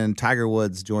 And Tiger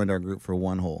Woods joined our group for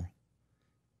one hole.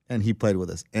 And he played with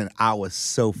us. And I was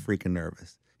so freaking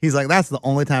nervous. He's like, that's the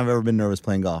only time I've ever been nervous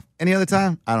playing golf. Any other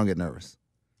time, I don't get nervous.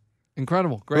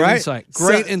 Incredible. Great Right? insight.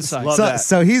 Great insight.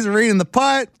 So he's reading the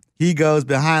putt. He goes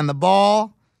behind the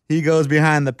ball. He goes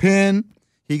behind the pin.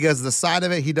 He goes to the side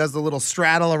of it. He does the little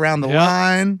straddle around the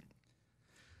line.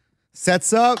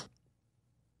 Sets up.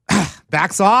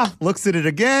 Backs off. Looks at it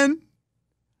again.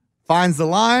 Finds the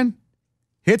line.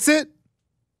 Hits it.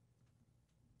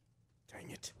 Dang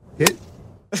it. Hit.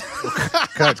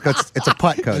 Coach, it's a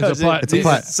putt, Coach. It's a putt. It's a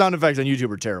putt. Sound effects on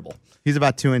YouTube are terrible. He's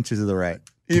about 2 inches to the right.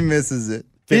 He misses it.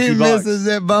 $50. Misses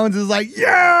it. Bones is like,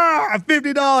 yeah,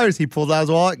 $50. He pulls out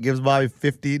his wallet, gives Bobby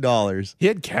 $50. He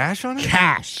had cash on it?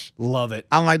 Cash. Love it.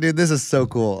 I'm like, dude, this is so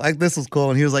cool. Like, this was cool.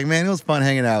 And he was like, man, it was fun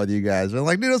hanging out with you guys. I'm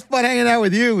like, dude, it was fun hanging out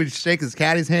with you. We'd shake his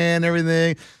caddy's hand,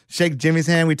 everything. Shake Jimmy's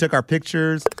hand. We took our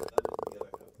pictures.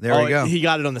 There we go. He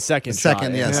got it on the second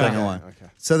Second shot. one. Okay.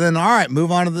 So then, all right,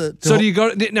 move on to the. So do you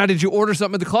go now? Did you order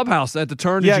something at the clubhouse at the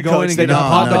turn? Did Yeah, you go Coach, in and they get got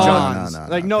hot no,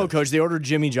 dogs? no, Coach, they ordered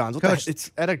Jimmy John's. Coach,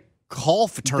 It's at a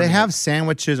golf tournament. They have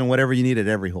sandwiches and whatever you need at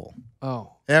every hole.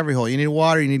 Oh, Every hole. You need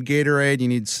water, you need Gatorade, you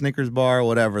need Snickers bar,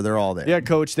 whatever. They're all there. Yeah,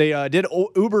 Coach, they did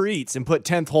Uber Eats and put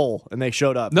 10th hole, and they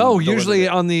showed up. no. and delivered Usually it.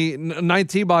 on the ninth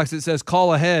tee box it says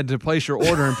call ahead to place your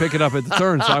order and pick it up at the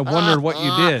turn. So I wondered what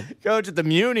you did. Coach, at the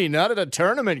Muni, not at a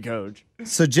tournament, Coach.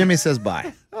 So Jimmy says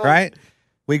bye, right?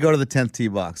 We go to the 10th tee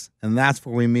box, and that's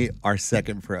where we meet our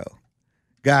second pro.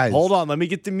 Guys. Hold on, let me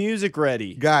get the music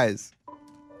ready. Guys.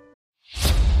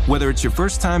 Whether it's your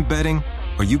first time betting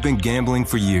or you've been gambling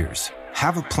for years,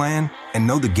 have a plan and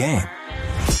know the game.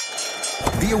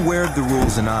 Be aware of the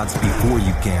rules and odds before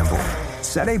you gamble.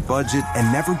 Set a budget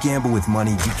and never gamble with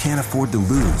money you can't afford to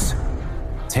lose.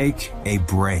 Take a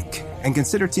break and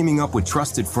consider teaming up with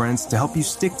trusted friends to help you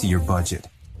stick to your budget.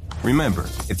 Remember,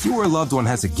 if you or a loved one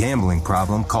has a gambling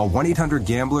problem, call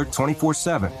 1-800-GAMBLER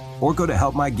 24/7 or go to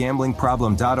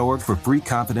helpmygamblingproblem.org for free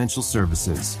confidential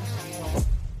services.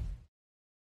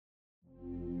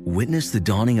 Witness the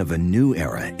dawning of a new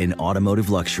era in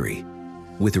automotive luxury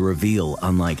with a reveal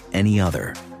unlike any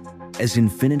other as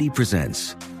Infiniti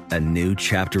presents a new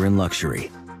chapter in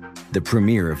luxury, the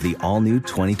premiere of the all-new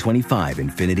 2025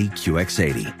 Infiniti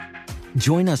QX80.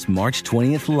 Join us March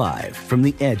 20th live from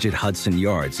the Edge at Hudson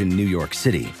Yards in New York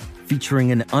City,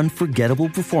 featuring an unforgettable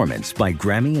performance by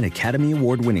Grammy and Academy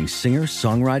Award-winning singer,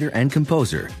 songwriter, and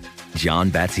composer, Jon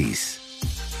Batiste.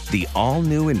 The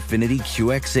all-new Infiniti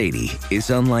QX80 is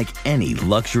unlike any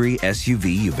luxury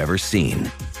SUV you've ever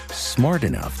seen. Smart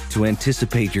enough to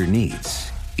anticipate your needs,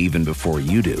 even before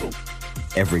you do.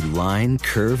 Every line,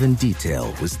 curve, and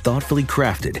detail was thoughtfully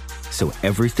crafted, so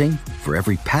everything for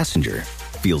every passenger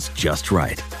feels just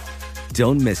right.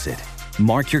 Don't miss it.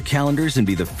 Mark your calendars and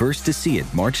be the first to see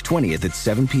it March 20th at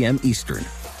 7 p.m. Eastern,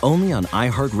 only on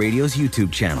iHeartRadio's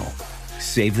YouTube channel.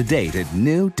 Save the date at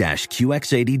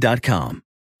new-QX80.com.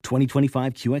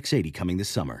 2025 QX80 coming this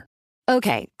summer.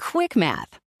 Okay, quick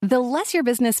math. The less your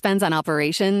business spends on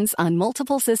operations, on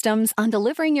multiple systems, on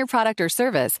delivering your product or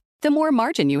service, the more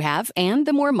margin you have and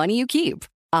the more money you keep.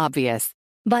 Obvious.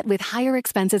 But with higher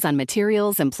expenses on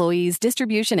materials, employees,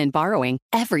 distribution, and borrowing,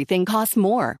 everything costs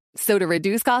more. So to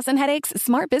reduce costs and headaches,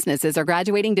 smart businesses are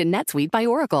graduating to NetSuite by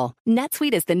Oracle.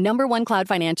 NetSuite is the #1 cloud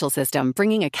financial system,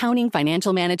 bringing accounting,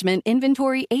 financial management,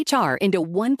 inventory, HR into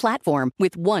one platform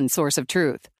with one source of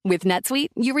truth. With NetSuite,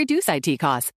 you reduce IT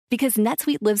costs because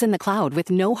NetSuite lives in the cloud with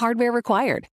no hardware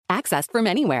required, accessed from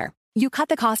anywhere. You cut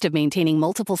the cost of maintaining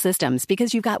multiple systems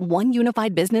because you've got one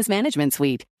unified business management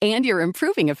suite. And you're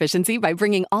improving efficiency by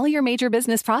bringing all your major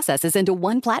business processes into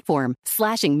one platform,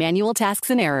 slashing manual tasks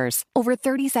and errors. Over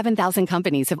 37,000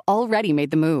 companies have already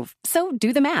made the move. So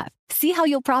do the math. See how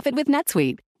you'll profit with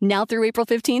NetSuite. Now through April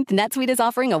 15th, NetSuite is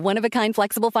offering a one-of-a-kind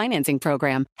flexible financing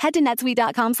program. Head to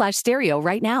netsuite.com/stereo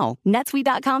right now.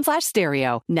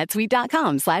 netsuite.com/stereo.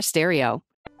 netsuite.com/stereo.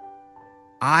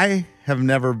 I have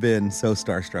never been so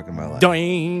starstruck in my life.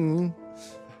 Doing.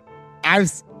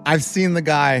 I've seen the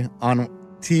guy on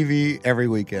TV every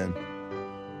weekend.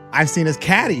 I've seen his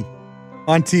caddy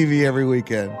on TV every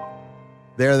weekend.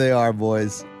 There they are,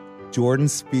 boys. Jordan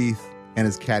Spieth and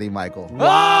his caddy Michael.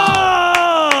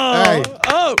 Oh! Hey.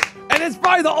 Oh! And it's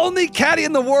probably the only caddy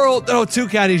in the world. Oh, two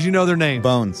caddies, you know their names.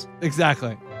 Bones.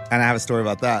 Exactly. And I have a story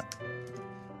about that.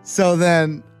 So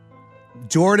then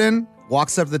Jordan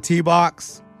walks up to the tee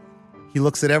box. He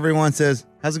looks at everyone and says,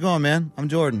 "How's it going, man? I'm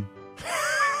Jordan."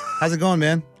 "How's it going,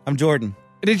 man? I'm Jordan."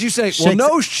 Did you say,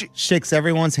 Shakes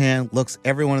everyone's hand, looks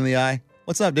everyone in the eye.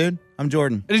 "What's up, dude? I'm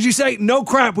Jordan." Did you say, "No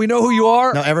crap, we know who you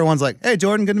are"? No, everyone's like, "Hey,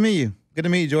 Jordan, good to meet you. Good to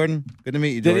meet you, Jordan. Good to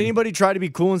meet you, Jordan." Did anybody try to be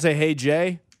cool and say, "Hey,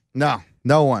 Jay"? No,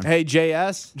 no one. Hey,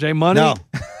 JS? J Money? No.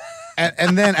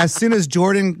 And then as soon as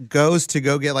Jordan goes to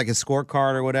go get like his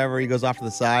scorecard or whatever, he goes off to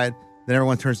the side. Then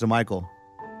everyone turns to Michael.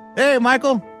 "Hey,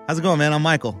 Michael. How's it going, man? I'm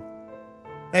Michael."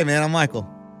 "Hey, man, I'm Michael."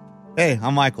 "Hey,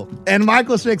 I'm Michael." And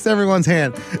Michael shakes everyone's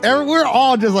hand. We're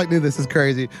all just like, "Dude, this is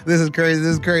crazy. This is crazy.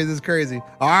 This is crazy. This is crazy."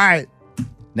 All right.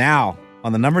 Now,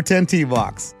 on the number 10 tee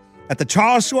box at the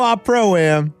Charles Schwab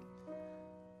Pro-Am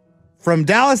from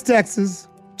Dallas, Texas,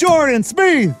 Jordan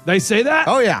Spieth. They say that?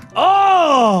 Oh, yeah.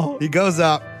 Oh! He goes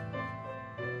up.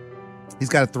 He's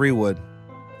got a 3-wood.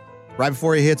 Right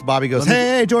before he hits, Bobby goes,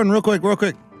 hey, Jordan, real quick.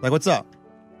 Like, what's up?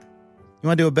 You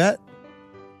want to do a bet?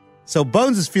 So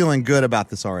Bones is feeling good about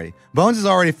this already. Bones is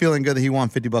already feeling good that he won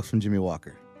 $50 from Jimmy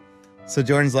Walker. So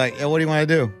Jordan's like, "Hey, what do you want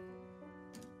to do?"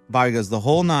 Bobby goes, "The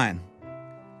whole 9.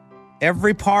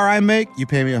 Every par I make, you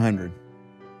pay me 100.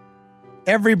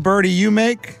 Every birdie you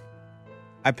make,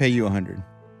 I pay you 100.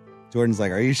 Jordan's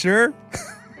like, "Are you sure?"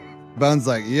 Bones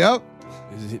like, "Yep."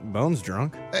 Is Bones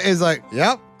drunk? He's like,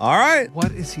 "Yep. All right.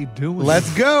 What is he doing?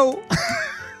 Let's go."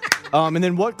 And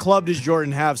then what club does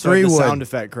Jordan have? So I have the 3-wood. sound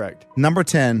effect correct. Number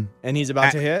 10. And he's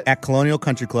about to hit? At Colonial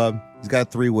Country Club. He's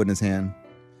got a 3-wood in his hand.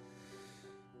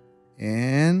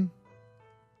 And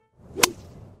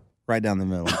right down the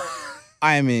middle.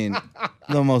 I mean,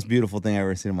 the most beautiful thing I've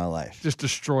ever seen in my life. Just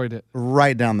destroyed it.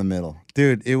 Right down the middle.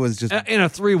 Dude, it was just In a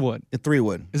 3-wood. a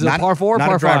 3-wood. Is it a par 4 or not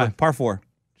par a driver, 5? Par 4.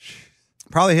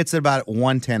 Probably hits it about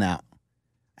 110 out.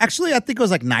 Actually, I think it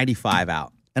was like 95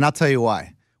 out. And I'll tell you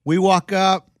why. We walk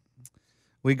up.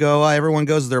 We go, everyone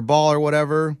goes to their ball or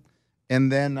whatever.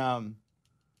 And then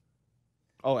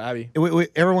Abby.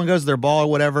 everyone goes to their ball or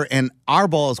whatever. And our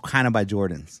ball is kind of by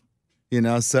Jordan's. You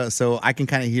know, so I can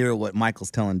kind of hear what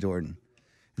Michael's telling Jordan.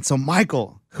 And so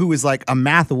Michael, who is like a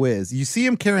math whiz, you see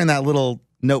him carrying that little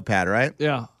notepad, right?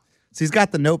 Yeah. So he's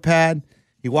got the notepad.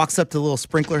 He walks up to the little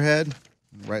sprinkler head,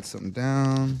 writes something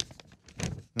down.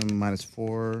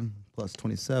 -4 plus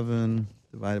 27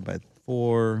 divided by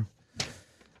 4.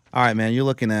 All right, man, you're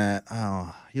looking at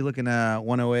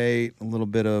 108, a little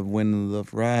bit of wind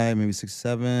left right, maybe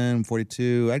 67,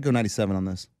 42. I'd go 97 on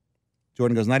this.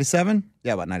 Jordan goes 97?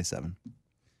 Yeah, about 97.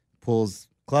 Pulls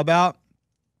club out.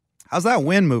 How's that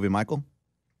wind moving, Michael?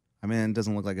 I mean, it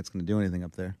doesn't look like it's going to do anything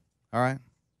up there. All right,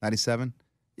 97?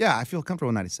 Yeah, I feel comfortable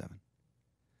with 97.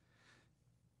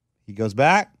 He goes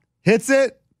back, hits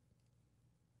it.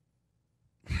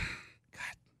 God,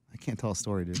 I can't tell a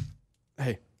story, dude.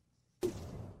 Hey.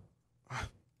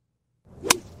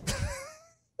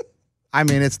 I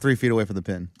mean, it's 3 feet away from the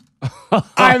pin.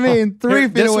 I mean, 3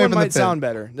 feet this away one from the pin. might sound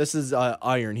better. This is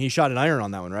iron. He shot an iron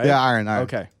on that one, right? Yeah, iron.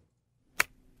 Okay.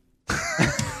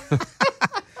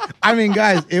 I mean,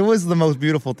 guys, it was the most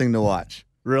beautiful thing to watch.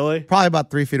 Really? Probably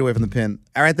about 3 feet away from the pin.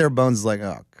 Right there, Bones is like,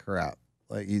 "Oh, crap."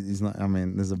 Like, he's not, I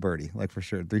mean, this is a birdie, like for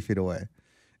sure, 3 feet away.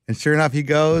 And sure enough, he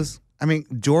goes. I mean,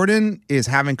 Jordan is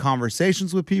having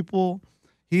conversations with people.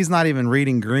 He's not even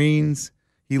reading greens.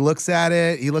 He looks at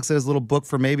it. He looks at his little book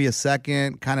for maybe a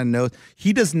second, kind of knows.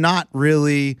 He does not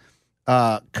really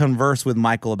converse with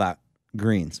Michael about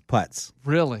greens, putts.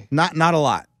 Really? Not a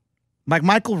lot.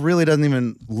 Michael really doesn't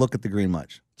even look at the green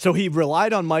much. So he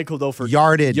relied on Michael, though, for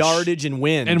Yardage and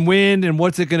wind. And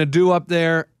what's it going to do up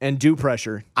there? And dew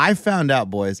pressure. I found out,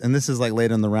 boys, and this is like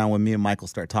later in the round when me and Michael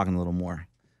start talking a little more.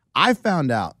 I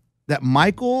found out that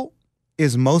Michael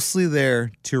is mostly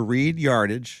there to read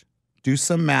yardage, do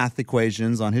some math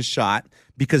equations on his shot,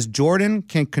 because Jordan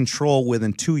can control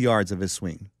within 2 yards of his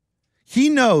swing. He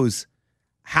knows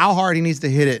how hard he needs to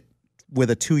hit it with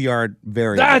a 2-yard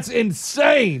variable. That's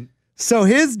insane. So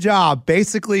his job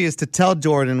basically is to tell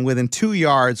Jordan within 2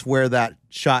 yards where that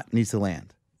shot needs to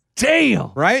land.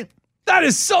 Damn. Right? That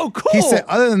is so cool. He said,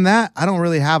 other than that, I don't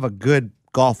really have a good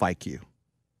golf IQ.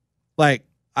 Like,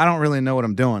 I don't really know what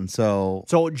I'm doing. So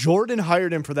Jordan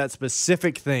hired him for that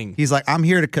specific thing. He's like, I'm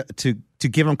here to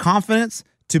give him confidence,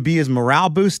 to be his morale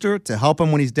booster, to help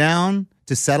him when he's down,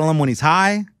 to settle him when he's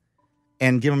high,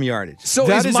 and give him yardage. So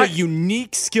that is a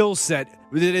unique skill set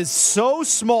that is so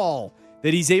small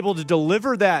that he's able to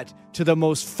deliver that to the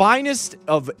most finest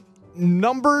of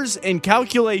numbers and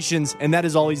calculations, and that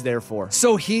is all he's there for.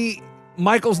 So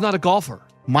Michael's not a golfer.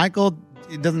 Michael,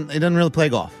 he doesn't really play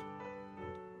golf.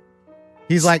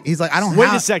 He's like, I don't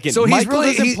Wait a second. So Michael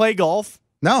doesn't play golf?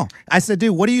 No. I said,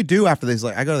 dude, what do you do after this? He's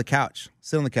like, I go to the couch.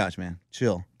 Sit on the couch, man.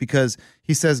 Chill. Because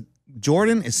he says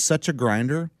Jordan is such a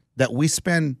grinder that we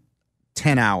spend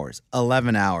 10 hours,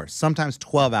 11 hours, sometimes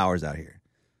 12 hours out here.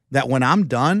 That when I'm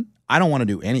done, I don't want to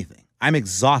do anything. I'm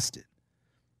exhausted.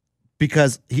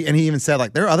 Because he even said,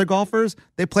 like, there are other golfers,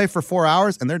 they play for 4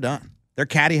 hours and they're done. Their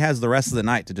caddy has the rest of the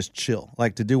night to just chill,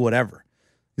 like to do whatever.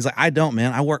 He's like, I don't,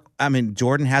 man.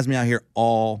 Jordan has me out here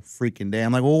all freaking day.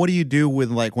 I'm like, well, what do you do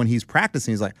with, like, when he's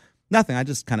practicing? He's like, nothing. I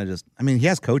just he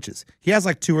has coaches. He has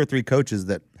like 2 or 3 coaches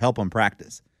that help him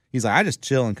practice. He's like, I just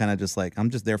chill and kind of just like, I'm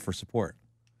just there for support.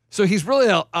 So he's really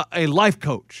a life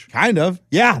coach. Kind of.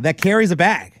 Yeah, that carries a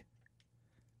bag.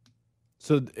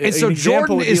 So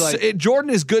Jordan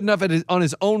is good enough on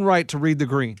his own right to read the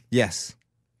green. Yes.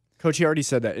 Coach, he already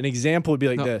said that. An example would be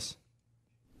like this.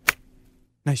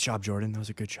 Nice job, Jordan. That was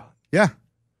a good shot. Yeah.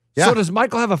 So does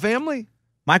Michael have a family?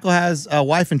 Michael has a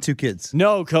wife and 2 kids.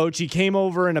 No, Coach. He came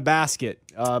over in a basket.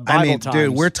 Bible times.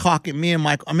 Dude, we're talking. Me and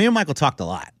Michael talked a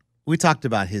lot. We talked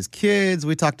about his kids.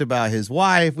 We talked about his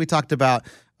wife. We talked about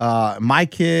my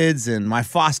kids and my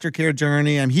foster care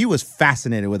journey. I mean, he was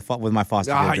fascinated with my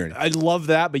foster care journey. I love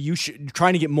that, but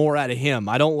trying to get more out of him.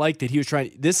 I don't like that he was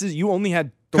trying. You only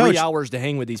had 3 hours to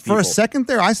hang with these people. For a second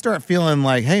there, I start feeling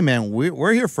like, hey, man,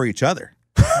 we're here for each other.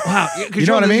 Wow, you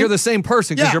know what I mean? You're the same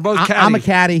person because you're both caddies. I'm a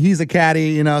caddy. He's a caddy.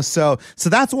 You know, so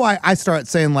that's why I start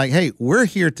saying like, hey, we're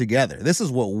here together. This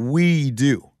is what we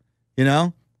do. You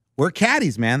know, we're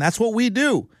caddies, man. That's what we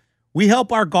do. We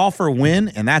help our golfer win,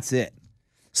 and that's it.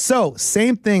 So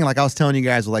same thing, like I was telling you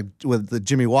guys, with the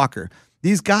Jimmy Walker.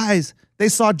 These guys, they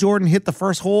saw Jordan hit the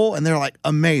first hole, and they're like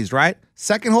amazed, right?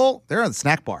 Second hole, they're at the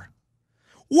snack bar.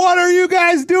 What are you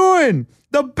guys doing?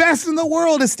 The best in the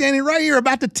world is standing right here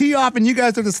about to tee off, and you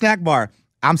guys are at the snack bar.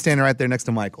 I'm standing right there next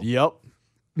to Michael. Yep.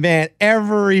 Man,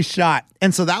 every shot.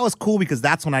 And so that was cool because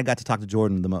that's when I got to talk to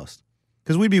Jordan the most.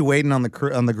 Because we'd be waiting on the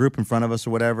group in front of us or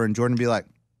whatever, and Jordan would be like,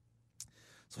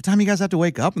 so what time you guys have to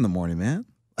wake up in the morning, man?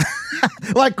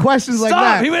 Like questions like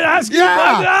that. He would ask you.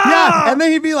 Yeah. And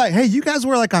then he'd be like, hey, you guys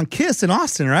were like on Kiss in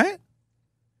Austin, right?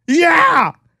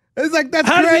 Yeah. It's like, that's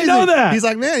How crazy. Did he know that? He's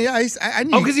like, man, yeah. I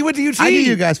knew. Oh, because he went to UT. I knew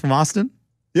you guys from Austin.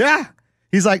 Yeah.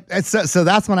 He's like, so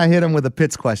that's when I hit him with a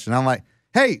Pitts question. I'm like,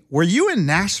 hey, were you in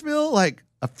Nashville like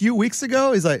a few weeks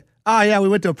ago? He's like, oh yeah, we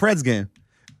went to a Preds game.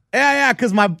 Yeah,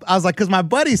 because my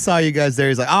buddy saw you guys there.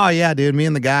 He's like, oh yeah, dude, me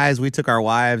and the guys, we took our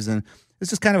wives, and it's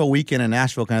just kind of a weekend in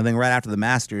Nashville kind of thing right after the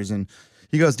Masters. And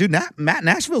he goes, dude,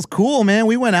 Nashville's cool, man.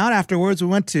 We went out afterwards. We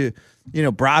went to,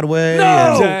 Broadway.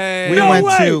 No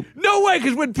way.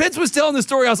 Because when Pitts was telling the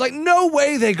story, I was like, no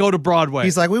way they go to Broadway.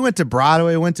 He's like, we went to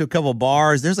Broadway, went to a couple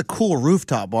bars. There's a cool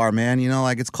rooftop bar, man.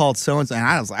 Like it's called so-and-so. And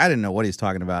I was like, I didn't know what he's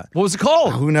talking about. What was it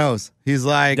called? Who knows? He's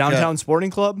like. Downtown Sporting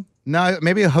Club? No,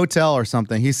 maybe a hotel or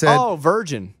something. He said. Oh,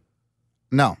 Virgin.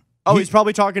 No. He's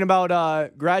probably talking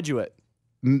about Graduate.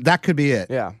 That could be it.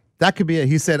 Yeah. That could be it.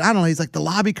 He said, I don't know. He's like, the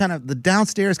lobby the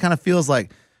downstairs kind of feels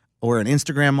like where an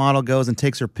Instagram model goes and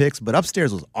takes her pics, but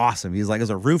upstairs was awesome. He's like,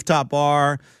 there's a rooftop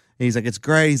bar. And he's like, it's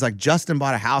great. He's like, Justin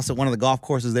bought a house at one of the golf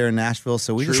courses there in Nashville.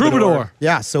 So we Troubadour.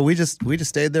 Yeah. So we just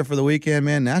stayed there for the weekend,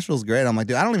 man. Nashville's great. I'm like,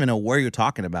 dude, I don't even know where you're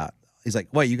talking about. He's like,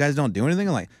 what, you guys don't do anything?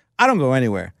 I'm like, I don't go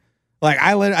anywhere. Like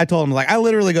I told him, like, I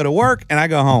literally go to work and I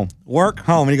go home. Work,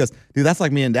 home. And he goes, dude, that's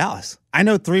like me in Dallas. I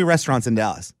know 3 restaurants in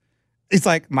Dallas. It's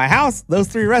like my house, those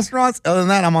 3 restaurants. Other than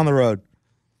that, I'm on the road.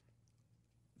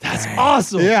 That's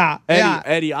awesome. Yeah.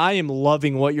 Eddie, I am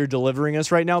loving what you're delivering us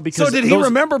right now because. So did he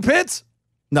remember Pitts?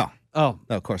 No. Oh,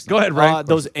 no, of course not. Go ahead, Ray.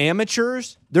 Those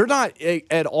amateurs, they're not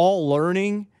at all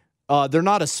learning. They're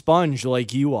not a sponge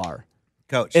like you are,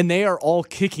 Coach. And they are all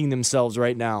kicking themselves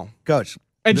right now, Coach.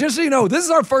 And just so you know, this is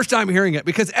our first time hearing it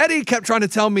because Eddie kept trying to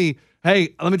tell me,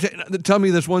 hey, let me tell me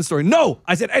this one story. No,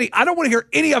 I said, Eddie, I don't want to hear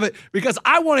any of it because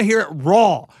I want to hear it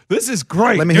raw. This is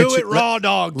great. Let me Do it raw,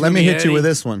 dog. Let me hit you with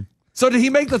this one. So did he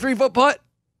make the 3-foot putt?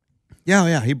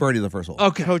 Yeah, he birdied the first hole.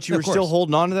 Okay, Coach, you were still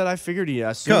holding on to that. I figured he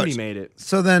assumed he made it.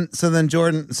 So then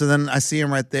Jordan. So then I see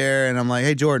him right there, and I'm like,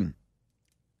 hey, Jordan.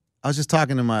 I was just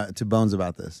talking to Bones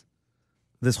about this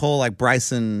whole like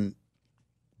Bryson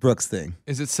Brooks thing.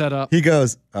 Is it set up? He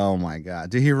goes, oh my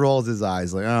God. Dude, he rolls his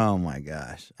eyes like, oh my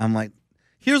gosh. I'm like,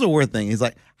 here's a weird thing. He's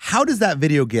like, how does that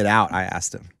video get out? I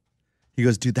asked him. He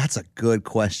goes, dude, that's a good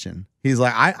question. He's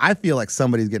like, I feel like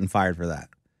somebody's getting fired for that.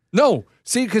 No.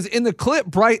 See, because in the clip,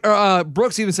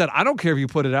 Brooks even said, I don't care if you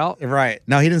put it out. Right.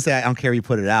 No, he didn't say, I don't care if you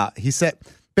put it out. He said,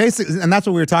 basically, and that's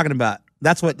what we were talking about.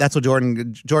 That's what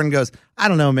Jordan goes, I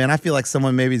don't know, man. I feel like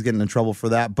someone maybe is getting in trouble for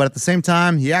that. But at the same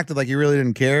time, he acted like he really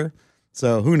didn't care.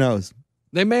 So who knows?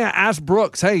 They may have asked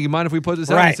Brooks, hey, you mind if we put this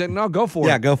out? Right. He said, no, go for it.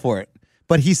 Yeah, go for it.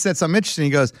 But he said something interesting. He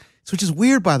goes, which is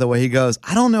weird, by the way. He goes,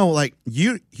 I don't know, like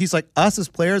he's like, us as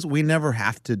players, we never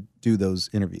have to do those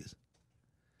interviews.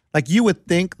 Like you would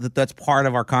think that that's part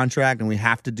of our contract and we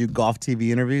have to do golf TV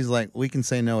interviews. Like we can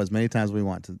say no as many times as we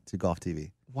want to golf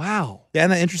TV. Wow. Yeah,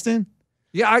 isn't that interesting?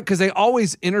 Yeah, because they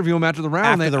always interview him after the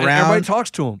round. After the and round. everybody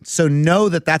talks to him. So know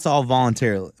that that's all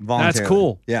voluntarily. That's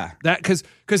cool. Yeah. That because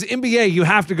NBA, you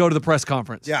have to go to the press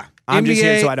conference. Yeah. I'm just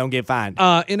here NBA, so I don't get fined.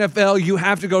 NFL, you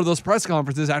have to go to those press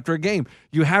conferences after a game.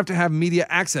 You have to have media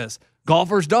access.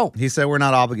 Golfers don't. He said we're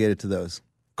not obligated to those.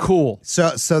 Cool.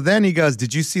 So then he goes,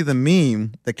 did you see the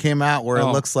meme that came out where Oh.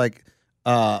 it looks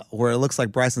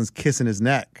like Bryson's kissing his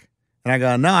neck? And I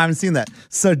go, no, I haven't seen that.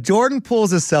 So Jordan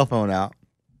pulls his cell phone out,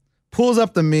 pulls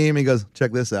up the meme, and goes,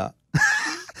 check this out.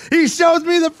 He shows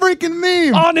me the freaking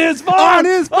meme. On his phone. On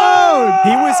his phone. He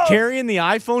was carrying the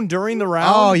iPhone during the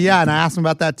round. Oh, yeah. And I asked him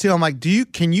about that too. I'm like,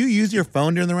 can you use your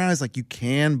phone during the round? He's like, you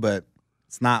can, but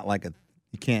it's not like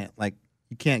you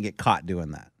can't get caught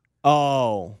doing that.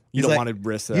 Oh, you He's don't like- want to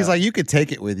risk that. He's like, you could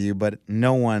take it with you, but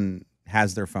no one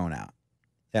has their phone out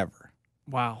ever.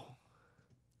 Wow.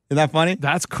 Isn't that funny?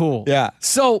 That's cool. Yeah.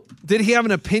 So, did he have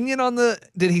an opinion on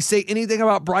did he say anything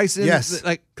about Bryson? Yes.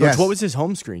 Like, Coach, Yes. what was his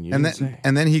home screen? You And didn't then say.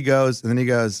 and then he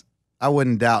goes, I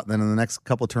wouldn't doubt that in the next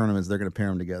couple tournaments they're going to pair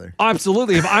them together.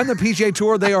 absolutely. If I'm the PGA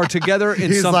Tour, they are together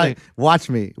in He's something. like, watch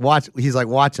me. He's like,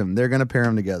 watch them. They're going to pair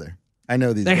them together. I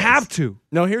know these They guys. have to.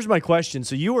 No, here's my question.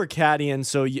 So you were caddying,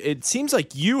 so it seems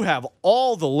like you have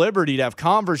all the liberty to have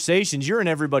conversations. You're in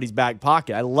everybody's back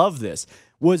pocket. I love this.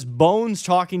 Was Bones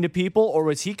talking to people, or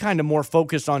was he kind of more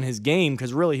focused on his game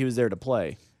because really he was there to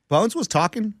play? Bones was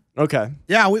talking. Okay.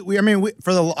 Yeah, a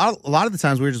lot of the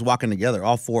times we were just walking together,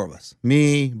 all four of us.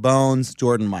 Me, Bones,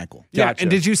 Jordan, Michael. Yeah. Gotcha. And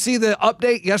did you see the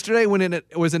update yesterday when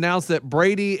it was announced that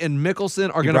Brady and Mickelson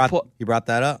are going to He brought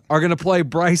that up. are going to play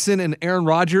Bryson and Aaron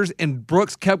Rodgers, and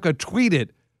Brooks Koepka tweeted,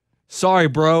 "Sorry,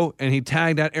 bro," and he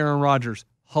tagged at Aaron Rodgers.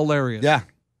 Hilarious. Yeah.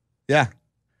 Yeah.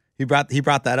 He brought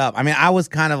that up. I mean, I was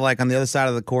kind of like on the other side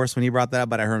of the course when he brought that up,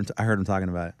 but I heard him talking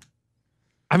about it.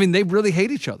 I mean, they really hate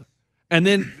each other. And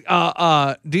then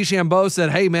DeChambeau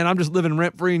said, "Hey, man, I'm just living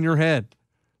rent free in your head."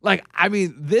 Like, I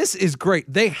mean, this is great.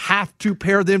 They have to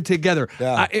pair them together.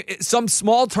 Yeah. Some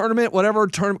small tournament, whatever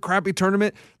crappy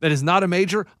tournament that is not a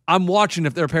major, I'm watching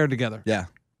if they're paired together. Yeah.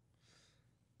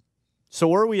 So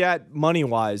where are we at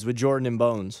money-wise with Jordan and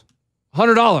Bones?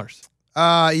 $100.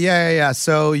 Yeah.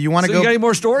 So you want to So go? you got any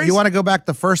more stories? You want to go back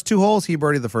the first two holes? He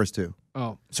birdied the first two.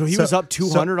 Oh, So he was up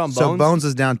 200 on Bones? So Bones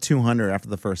is down 200 after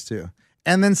the first two.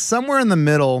 And then somewhere in the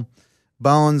middle,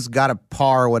 Bones got a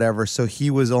par or whatever, so he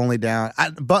was only down.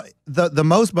 But the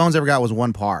most Bones ever got was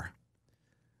one par.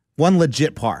 One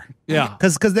legit par. Yeah.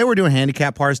 Because they were doing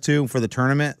handicap pars too for the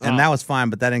tournament, and that was fine,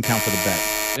 but that didn't count for the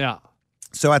bet. yeah.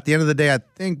 So at the end of the day, I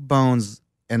think Bones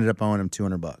ended up owing him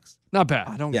 $200. Not bad.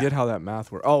 I don't Yeah. get how that math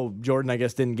works. Oh, Jordan, I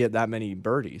guess, didn't get that many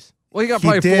birdies. Well, he got He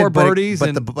probably did, four but birdies. but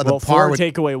and the par Four would,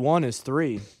 takeaway one is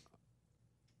 3.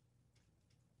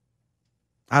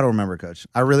 I don't remember, Coach.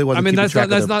 I really wasn't. I mean, keeping that's track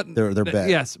not of that's their, not their bet.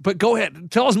 Yes, but go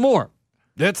ahead. Tell us more.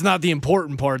 That's not the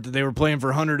important part that they were playing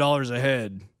for $100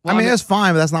 ahead. I mean, that's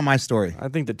fine, but that's not my story. I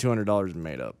think the $200 is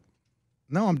made up.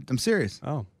 No, I'm serious.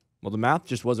 Oh. Well, the math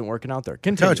just wasn't working out there.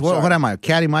 Continue. Coach, what am I?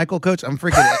 Caddy Michael, Coach? I'm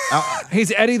freaking.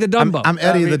 He's Eddie the Dumbo. I'm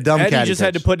Eddie the dumb Eddie caddy. just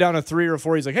had to Coach. put down a 3 or a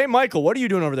 4. He's like, hey, Michael, what are you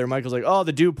doing over there? Michael's like, oh,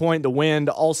 the dew point, the wind,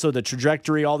 also the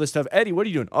trajectory, all this stuff. Eddie, what are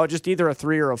you doing? Oh, just either a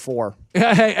 3 or a 4.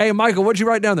 Hey, Michael, what'd you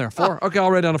write down there? 4? Okay, I'll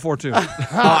write down a 4 too.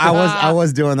 I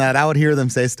was doing that. I would hear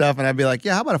them say stuff, and I'd be like,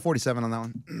 "Yeah, how about a 47 on that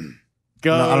one?"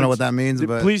 Go. I don't know what that means,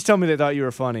 but Please tell me they thought you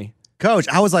were funny. Coach,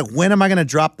 I was like, "When am I going to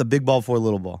drop the big ball for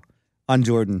little ball on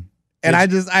Jordan?" And I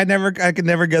could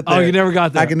never get there. Oh, you never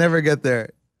got there. I could never get there.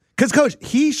 Because, Coach,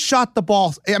 he shot the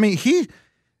ball. I mean, he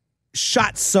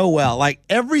shot so well. Like,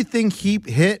 everything he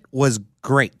hit was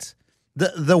great.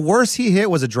 The worst he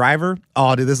hit was a driver.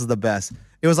 Oh, dude, this is the best.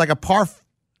 It was like a par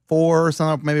 4 or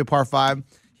something, maybe a par 5.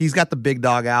 He's got the big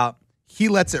dog out. He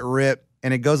lets it rip,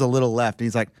 and it goes a little left. And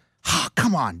he's like, oh,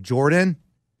 come on, Jordan.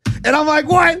 And I'm like,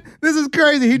 what? This is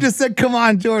crazy. He just said, come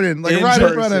on, Jordan, like right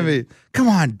in front of me. Come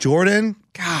on, Jordan.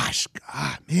 Gosh,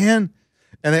 God, man.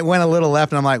 And it went a little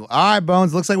left, and I'm like, all right,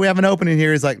 Bones, looks like we have an opening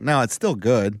here. He's like, no, it's still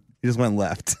good. He just went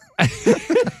left.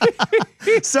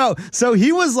 So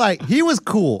he was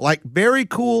cool, like very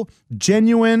cool,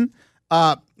 genuine,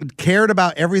 cared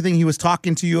about everything he was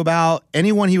talking to you about.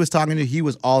 Anyone he was talking to, he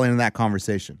was all in that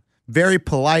conversation. Very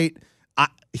polite.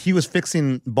 he was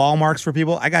fixing ball marks for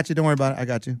people. I got you. Don't worry about it. I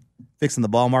got you. Fixing the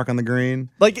ball mark on the green.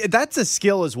 Like, that's a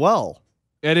skill as well.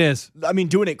 It is. I mean,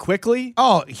 doing it quickly.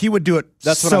 Oh, he would do it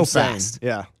That's what so I'm saying. fast.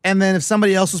 Yeah. And then if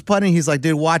somebody else was putting, he's like,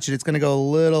 dude, watch it. It's going to go a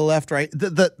little left, right.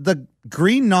 The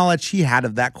green knowledge he had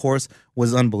of that course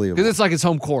was unbelievable. Because it's like his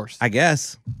home course. I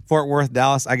guess. Fort Worth,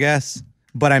 Dallas, I guess.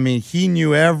 But, I mean, he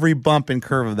knew every bump and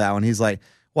curve of that one. He's like,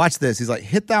 watch this. He's like,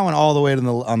 hit that one all the way to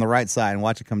on the right side and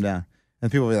watch it come down.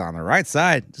 And people will be like, on the right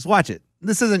side? Just watch it.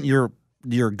 This isn't your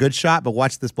good shot, but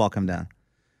watch this ball come down.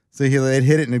 So they'd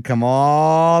hit it and it'd come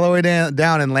all the way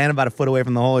down and land about a foot away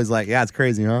from the hole. He's like, yeah, it's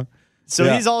crazy, huh? So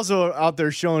Yeah. he's also out there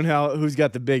showing who's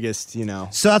got the biggest,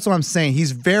 So that's what I'm saying.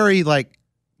 He's very like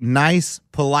nice,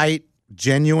 polite,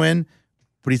 genuine,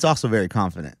 but he's also very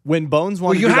confident. When Bones Well,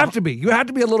 wanted you to have to be. You have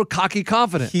to be a little cocky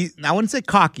confident. I wouldn't say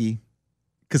cocky,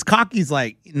 because cocky's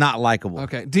like not likable.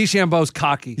 Okay. DeChambeau's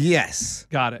cocky. Yes.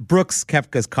 Got it. Brooks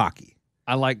Koepka's cocky.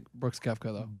 I like Brooks Koepka,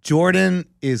 though. Jordan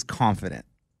is confident.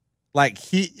 Like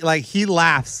he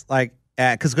laughs like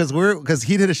because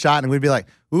he did a shot and we'd be like,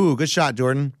 "Ooh, good shot,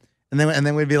 Jordan," and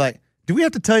then we'd be like, "Do we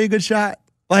have to tell you good shot?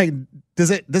 Like,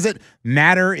 does it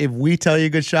matter if we tell you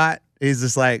good shot?" He's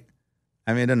just like,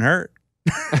 "I mean, it doesn't hurt."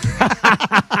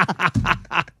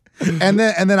 and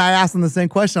then I asked him the same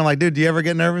question. I'm like, "Dude, do you ever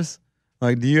get nervous?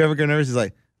 Like, do you ever get nervous?" He's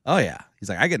like, "Oh yeah." He's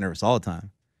like, "I get nervous all the time."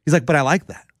 He's like, "But I like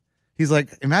that." He's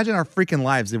like, "Imagine our freaking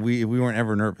lives if we weren't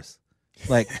ever nervous."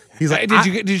 Like he's like,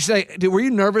 were you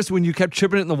nervous when you kept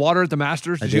chipping it in the water at the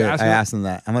Masters? I asked him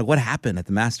that. I'm like, what happened at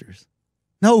the Masters?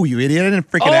 No, you idiot! I didn't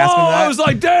freaking ask him that. I was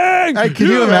like, dang! Hey, can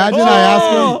you imagine? I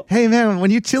asked him, hey man, when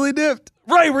you chili dipped,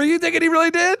 right? Were you thinking he really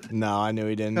did? No, I knew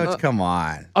he didn't. Coach, come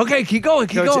on. Okay, keep going.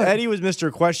 Keep Coach going. Eddie was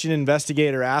Mr. Question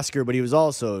Investigator Asker, but he was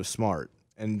also smart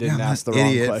and didn't ask the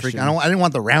Idiot, wrong question. I didn't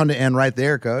want the round to end right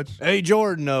there, Coach. Hey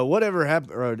Jordan, whatever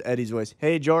happened? Or Eddie's voice.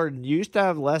 Hey Jordan, you used to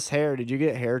have less hair. Did you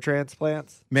get hair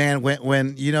transplants? Man,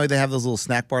 when they have those little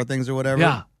snack bar things or whatever.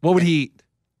 Yeah. What would he eat?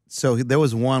 So there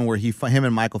was one where him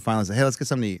and Michael finally said, "Hey, let's get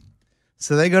something to eat."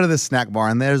 So they go to this snack bar,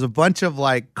 and there's a bunch of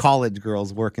like college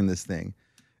girls working this thing.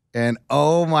 And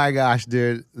oh my gosh,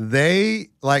 dude,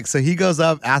 so he goes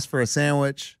up, asks for a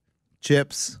sandwich,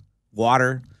 chips,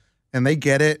 water, and they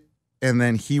get it. And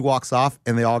then he walks off,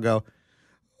 and they all go,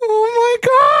 "Oh my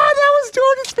God, that was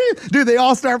Jordan Spieth." Dude, they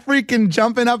all start freaking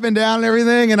jumping up and down and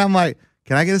everything. And I'm like,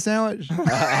 "Can I get a sandwich?"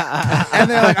 And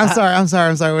they're like, I'm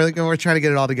sorry. We're trying to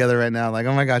get it all together right now. I'm like,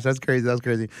 oh my gosh, that's crazy.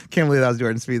 Can't believe that was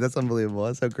Jordan Spieth. That's unbelievable.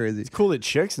 That's so crazy. It's cool that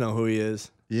chicks know who he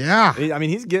is. Yeah. I mean,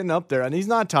 he's getting up there, and he's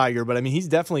not Tiger, but I mean, he's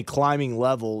definitely climbing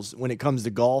levels when it comes to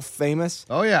golf. Famous.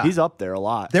 Oh yeah, he's up there a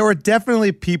lot. There were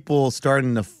definitely people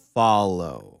starting to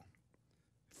follow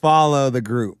the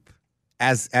group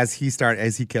as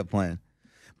he kept playing.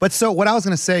 But so what I was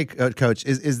going to say, Coach,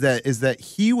 is that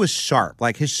he was sharp.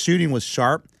 Like his shooting was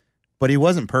sharp, but he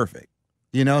wasn't perfect.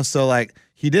 So like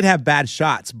he did have bad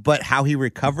shots, but how he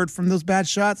recovered from those bad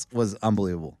shots was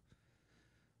unbelievable.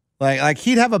 Like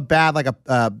he'd have a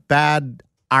bad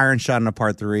iron shot in a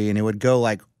par 3, and it would go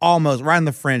like almost right on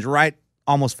the fringe, right,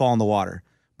 almost fall in the water.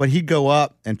 But he'd go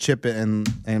up and chip it, and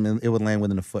it would land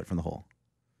within a foot from the hole.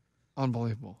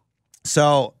 Unbelievable.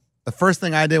 So the first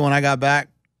thing I did when I got back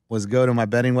was go to my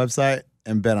betting website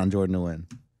and bet on Jordan to win.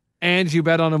 And you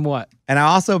bet on him what? And I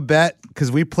also bet,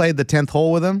 because we played the 10th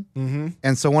hole with him,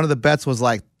 and so one of the bets was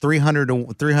like 300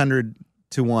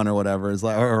 to 1 or whatever, is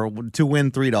like, or to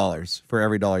win $3 for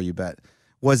every dollar you bet,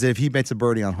 was if he makes a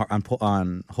birdie on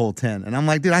hole 10. And I'm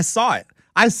like, dude, I saw it.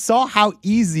 I saw how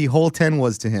easy hole 10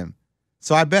 was to him.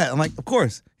 So I bet. I'm like, of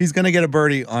course, he's going to get a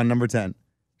birdie on number 10.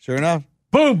 Sure enough.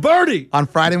 Boom, birdie. On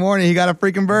Friday morning, he got a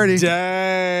freaking birdie.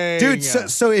 Dang. Dude,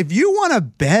 so if you want to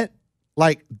bet,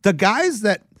 like the guys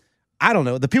that, I don't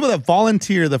know, the people that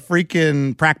volunteer the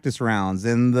freaking practice rounds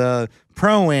and the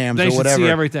pro-ams They or should whatever. see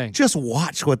everything. Just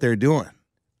watch what they're doing.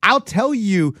 I'll tell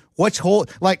you which hole,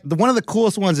 like one of the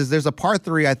coolest ones is there's a par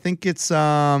 3, I think it's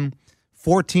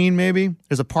 14 maybe.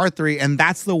 There's a par 3, and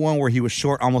that's the one where he was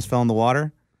short, almost fell in the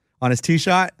water on his tee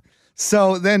shot.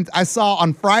 So then I saw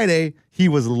on Friday he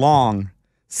was long.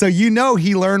 So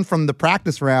he learned from the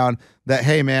practice round that,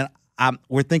 hey man,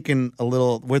 we're thinking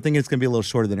it's gonna be a little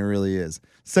shorter than it really is.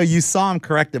 So you saw him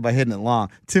correct it by hitting it long.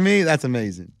 To me, that's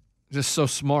amazing. Just so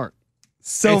smart.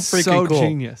 It's freaking so cool.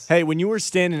 Genius. Hey, when you were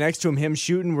standing next to him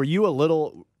shooting, were you a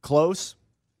little close?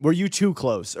 Were you too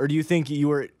close? Or do you think you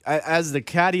were, as the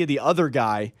caddy of the other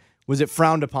guy, was it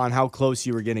frowned upon how close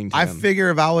you were getting to him? I figure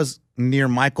if I was near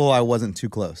Michael, I wasn't too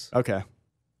close. Okay.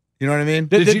 You know what I mean?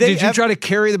 Did you try to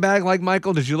carry the bag like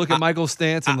Michael? Did you look at Michael's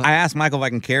stance? And I asked Michael if I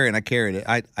can carry it, and I carried it.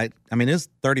 I mean, it was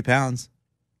 30 pounds.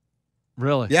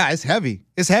 Really? Yeah, it's heavy.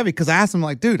 It's heavy because I asked him,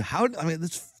 like, dude,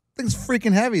 this thing's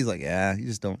freaking heavy. He's like, yeah, you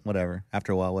just don't, whatever.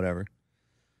 After a while, whatever.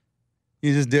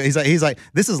 You just do. He's like,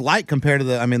 this is light compared to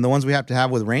the ones we have to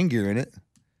have with rain gear in it.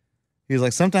 He's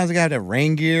like, sometimes you gotta have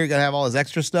rain gear, you gotta have all this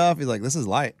extra stuff. He's like, this is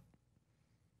light.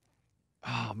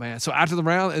 Oh, man. So after the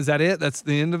round, is that it? That's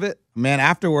the end of it? Man,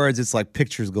 afterwards, it's like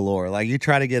pictures galore. Like, you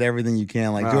try to get everything you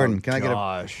can. Like, Jordan, can I get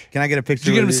a picture? Did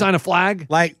you get him with to sign a flag?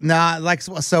 Like, nah, like,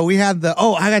 so we had I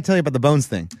gotta tell you about the Bones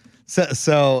thing.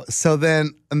 So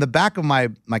then in the back of my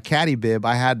caddy bib,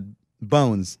 I had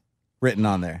Bones written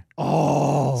on there.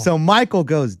 Oh. So Michael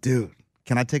goes, dude,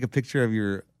 can I take a picture of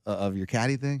your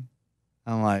caddy thing?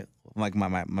 I'm like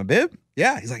my bib?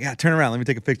 Yeah. He's like, yeah, turn around. Let me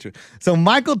take a picture. So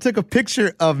Michael took a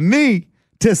picture of me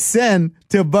to send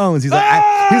to Bones. He's like,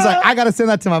 I got to send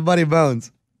that to my buddy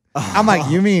Bones. I'm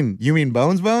like, you mean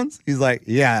Bones? He's like,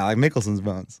 yeah, like Mickelson's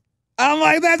Bones. I'm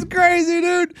like, that's crazy,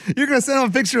 dude. You're going to send him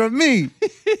a picture of me.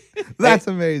 That's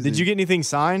amazing. Did you get anything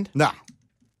signed? No.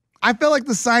 I feel like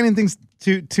the signing thing's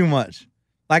too much.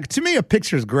 Like, to me, a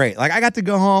picture's great. Like, I got to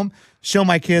go home, show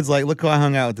my kids, like, look who I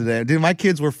hung out with today. Dude, my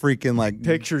kids were freaking, like...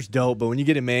 Picture's dope, but when you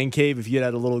get a man cave, if you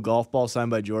had a little golf ball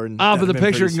signed by Jordan... but the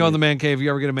picture can go in the man cave if you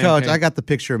ever get a man cave. Coach, I got the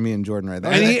picture of me and Jordan right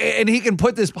there. And he can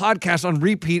put this podcast on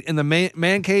repeat in the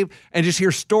man cave and just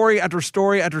hear story after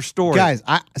story after story. Guys,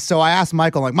 so I asked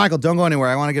Michael, like, Michael, don't go anywhere.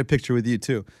 I want to get a picture with you,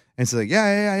 too. And he's like,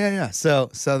 yeah. So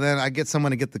then I get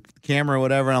someone to get the camera or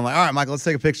whatever, and I'm like, all right, Michael, let's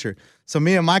take a picture. So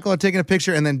me and Michael are taking a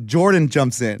picture, and then Jordan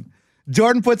jumps in.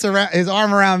 Jordan puts his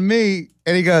arm around me,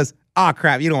 and he goes, "Oh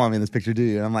crap, you don't want me in this picture, do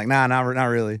you?" And I'm like, "Nah, not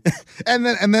really." and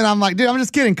then I'm like, "Dude, I'm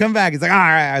just kidding. Come back." He's like, "All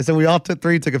right." So we all took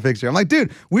a picture. I'm like,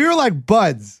 "Dude, we were like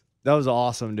buds. That was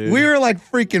awesome, dude. We were like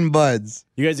freaking buds."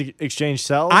 You guys exchanged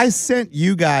cells? I sent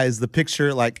you guys the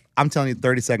picture, like, I'm telling you,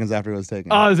 30 seconds after it was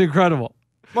taken. Oh, it was incredible.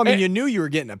 Well, I mean, you knew you were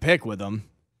getting a pic with them.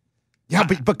 Yeah,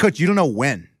 but Coach, you don't know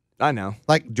when. I know.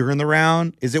 Like, during the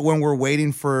round? Is it when they're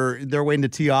waiting to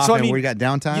tee off and we got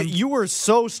downtime? You were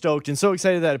so stoked and so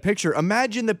excited that a picture.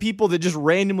 Imagine the people that just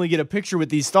randomly get a picture with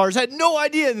these stars had no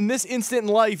idea in this instant in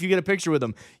life you get a picture with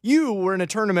them. You were in a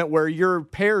tournament where you're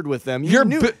paired with them. You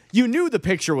knew the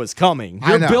picture was coming.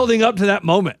 You're building up to that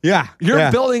moment. Yeah.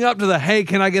 You're building up to the, hey,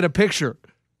 can I get a picture?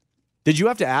 Did you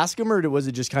have to ask him, or was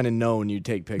it just kind of known you'd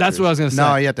take pictures? That's what I was going to say.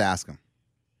 No, you have to ask him.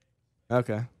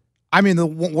 Okay. I mean,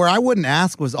 where I wouldn't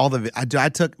ask was I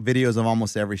took videos of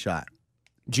almost every shot.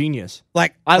 Genius.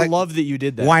 I love that you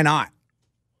did that. Why not?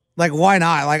 Why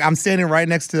not? Like, I'm standing right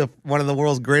next to one of the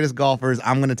world's greatest golfers.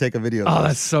 I'm going to take a video of this.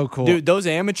 That's so cool. Dude, those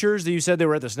amateurs that you said they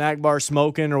were at the snack bar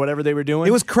smoking or whatever they were doing.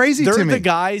 It was crazy to me. They're the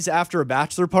guys after a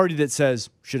bachelor party that says,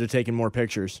 should have taken more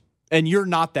pictures. And you're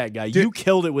not that guy. Dude, you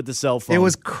killed it with the cell phone. It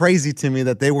was crazy to me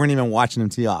that they weren't even watching him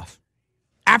tee off.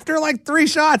 After like 3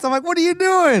 shots, I'm like, what are you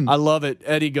doing? I love it.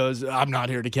 Eddie goes, I'm not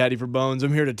here to caddy for Bones.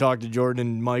 I'm here to talk to Jordan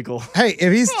and Michael. Hey,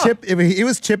 if he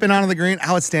was chipping onto the green,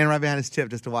 I would stand right behind his chip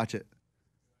just to watch it.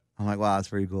 I'm like, wow, that's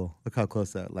pretty cool. Look how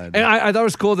close that landed. And I thought it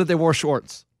was cool that they wore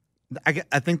shorts.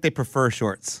 I think they prefer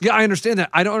shorts. Yeah, I understand that.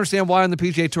 I don't understand why on the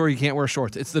PGA Tour you can't wear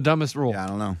shorts. It's the dumbest rule. Yeah, I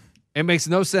don't know. It makes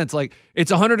no sense. Like,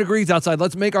 it's 100 degrees outside.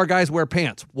 Let's make our guys wear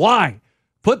pants. Why?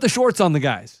 Put the shorts on the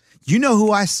guys. You know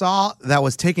who I saw that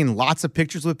was taking lots of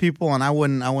pictures with people, and I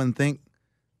wouldn't think?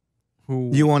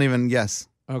 Who? You won't even guess.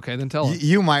 Okay, then tell us.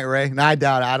 You might, Ray. No, I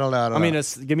doubt it. I don't know. I mean,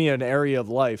 give me an area of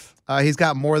life. He's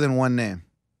got more than one name.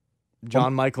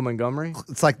 John Michael Montgomery?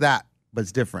 It's like that, but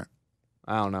it's different.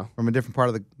 I don't know. From a different part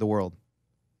of the world.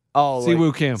 Oh,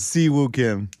 Siwoo Kim. Siwoo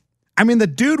Kim. I mean, the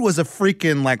dude was a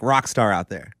freaking, like, rock star out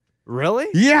there. Really?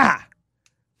 Yeah.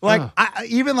 Like,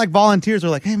 even, like, volunteers were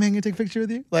like, hey, man, can I take a picture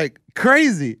with you? Like,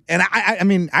 crazy. And I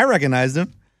mean, I recognized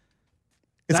him.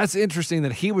 That's interesting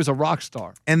that he was a rock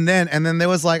star. And then there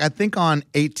was, like, I think on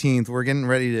 18th, we're getting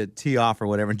ready to tee off or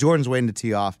whatever. Jordan's waiting to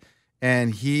tee off.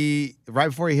 And right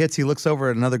before he hits, he looks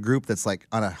over at another group that's, like,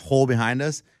 on a hole behind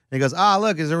us. And he goes,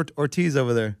 look, is there Ortiz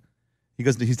over there?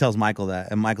 He tells Michael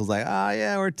that. And Michael's like,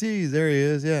 yeah, Ortiz. There he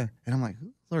is, yeah. And I'm like,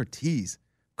 who's Ortiz?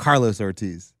 Carlos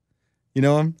Ortiz. You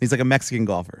know him? He's like a Mexican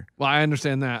golfer. Well, I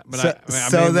understand that. But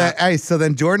so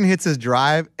then Jordan hits his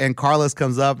drive, and Carlos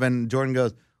comes up, and Jordan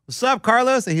goes, what's up,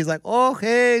 Carlos? And he's like, oh,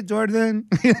 hey, Jordan.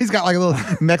 He's got like a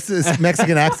little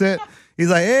Mexican accent. He's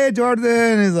like, hey,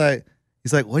 Jordan.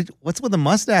 He's like, what's with the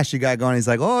mustache you got going? He's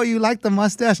like, oh, you like the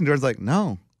mustache? And Jordan's like,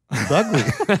 no. It's ugly.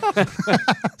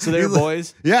 So they're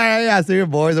boys? Yeah. So you're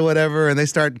boys or whatever, and they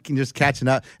start just catching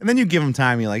up. And then you give him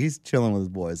time. You're like, he's chilling with his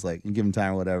boys. Like, you give him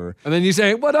time or whatever. And then you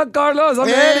say, what up, Carlos? I'm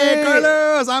Hey, Eddie.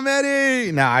 Carlos, I'm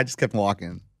Eddie. No, I just kept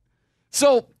walking.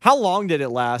 So how long did it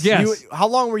last? Yes. How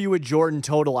long were you with Jordan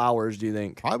total hours, do you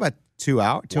think? Probably about 2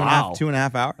 hours, two Wow. and a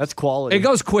half hours. That's quality. It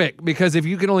goes quick because if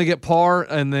you can only get par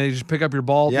and they just pick up your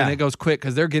ball, then Yeah. it goes quick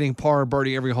because they're getting par or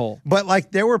birdie every hole. But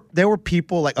like there were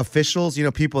people like officials,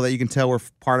 people that you can tell were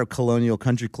part of Colonial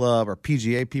Country Club or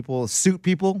PGA people, suit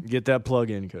people. Get that plug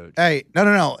in, coach. Hey,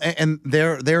 no, and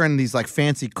they're in these like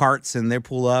fancy carts and they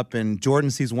pull up and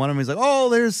Jordan sees one of them. He's like, oh,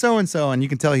 there's so and you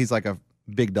can tell he's like a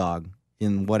big dog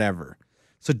in whatever.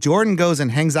 So Jordan goes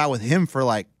and hangs out with him for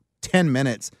like 10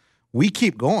 minutes. We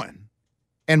keep going.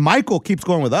 And Michael keeps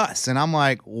going with us. And I'm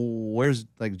like, where's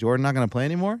like Jordan not going to play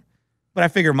anymore? But I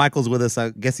figure Michael's with us.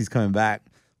 I guess he's coming back.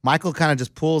 Michael kind of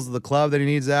just pulls the club that he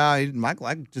needs out. He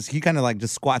kind of like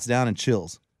just squats down and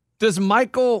chills. Does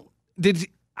Michael,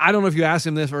 I don't know if you asked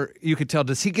him this or you could tell,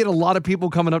 does he get a lot of people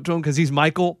coming up to him because he's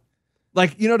Michael?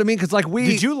 Like, you know what I mean? Because like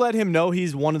Did you let him know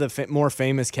he's one of the more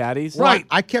famous caddies? Right.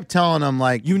 I kept telling him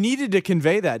like, You needed to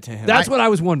convey that to him. That's what I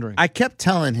was wondering. I kept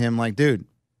telling him like, dude,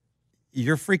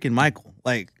 you're freaking Michael.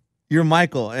 Like, you're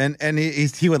Michael. And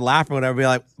he would laugh or whatever. Be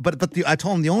like, I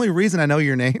told him the only reason I know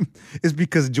your name is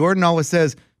because Jordan always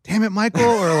says, damn it, Michael.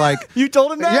 Or like, You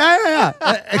told him that?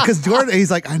 yeah. Because Jordan, he's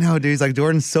like, I know, dude. He's like,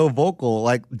 Jordan's so vocal.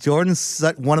 Like, Jordan's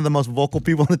one of the most vocal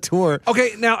people on the tour.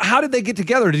 Okay, now how did they get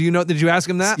together? Did you ask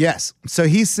him that? Yes. So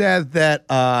he said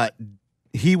that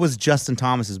he was Justin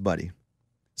Thomas's buddy.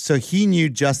 So he knew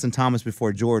Justin Thomas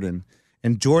before Jordan.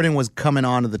 And Jordan was coming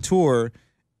onto the tour.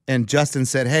 And Justin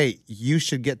said, hey, you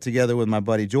should get together with my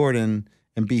buddy Jordan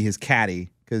and be his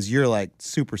caddy because you're like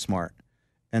super smart.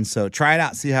 And so try it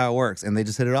out, see how it works. And they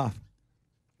just hit it off.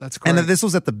 That's great. And this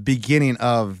was at the beginning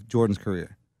of Jordan's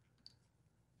career.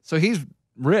 So he's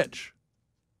rich.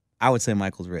 I would say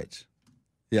Michael's rich.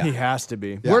 Yeah. He has to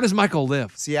be. Yeah. Where does Michael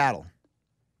live? Seattle.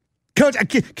 Coach,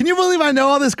 can you believe I know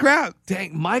all this crap?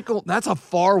 Dang, Michael, that's a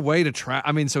far way to travel.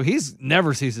 I mean, so he's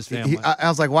never sees his family. I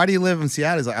was like, why do you live in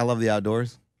Seattle? He's like, I love the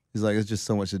outdoors. He's like, it's just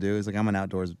so much to do. He's like, I'm an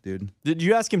outdoors dude. Did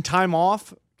you ask him time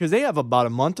off? Because they have about a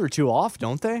month or two off,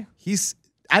 don't they?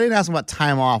 I didn't ask him about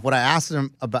time off. What I asked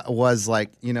him about was like,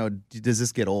 does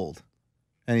this get old?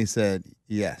 And he said,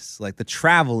 yes. Like the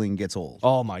traveling gets old.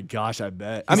 Oh my gosh, I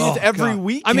bet. I mean, it's every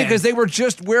week. I mean, because they were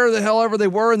just where the hell ever they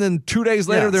were, and then 2 days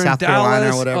later they're South in Carolina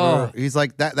Dallas or whatever. Oh. He's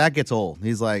like, that gets old.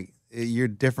 He's like, you're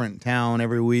different town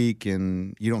every week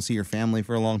and you don't see your family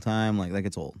for a long time. Like that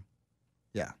gets old.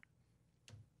 Yeah.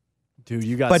 Dude,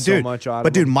 you got so much out of him.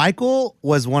 But dude, Michael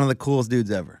was one of the coolest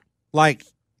dudes ever. Like,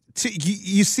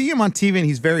 you see him on TV and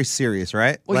he's very serious,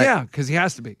 right? Well, like, yeah, because he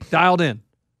has to be dialed in.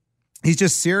 He's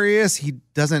just serious. He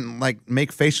doesn't like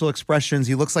make facial expressions.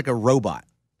 He looks like a robot.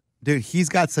 Dude, he's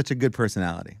got such a good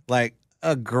personality. Like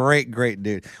a great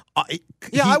dude.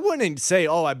 I wouldn't say,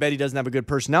 I bet he doesn't have a good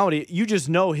personality. You just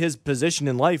know his position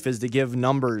in life is to give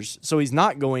numbers. So he's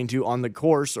not going to, on the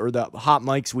course or the hot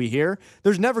mics we hear,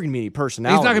 there's never going to be any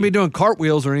personality. He's not going to be doing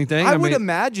cartwheels or anything. I would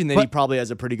imagine that he probably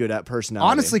has a pretty good personality.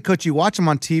 Honestly, Coach, you watch him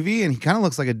on TV and he kind of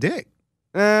looks like a dick.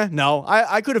 No,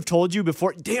 I could have told you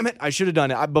before. Damn it, I should have done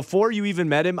it. Before you even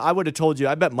met him, I would have told you.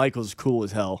 I bet Michael's cool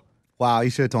as hell. Wow,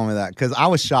 you should have told me that because I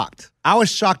was shocked. I was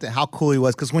shocked at how cool he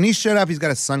was because when he showed up, he's got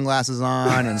his sunglasses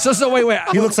on. And So wait.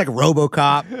 he looks like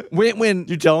RoboCop. When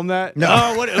you tell him that? No.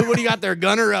 Oh, what do you got there,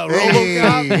 Gunner?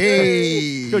 RoboCop?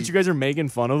 Hey. Coach, you guys are making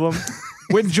fun of him?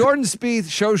 when Jordan Spieth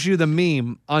shows you the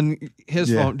meme on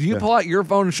his phone, do you pull out your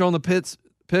phone and show him the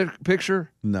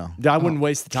picture? No. I wouldn't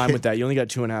waste the time with that. You only got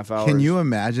 2.5 hours. Can you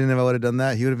imagine if I would have done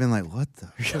that? He would have been like, what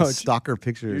the stalker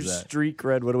picture Your is that? street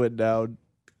cred would have went down.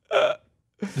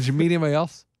 Did you meet anybody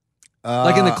else?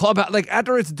 Like in the clubhouse, like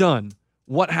after it's done,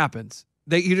 what happens?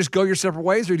 You just go your separate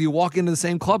ways, or do you walk into the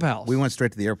same clubhouse? We went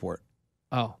straight to the airport.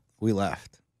 Oh, We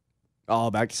left. Oh,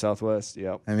 back to Southwest.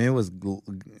 Yep. I mean,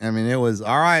 it was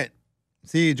all right.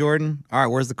 See you, Jordan. All right,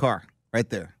 where's the car? Right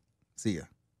there. See ya.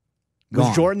 Was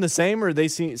Gone. Jordan the same, or they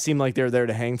seem like they're there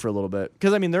to hang for a little bit?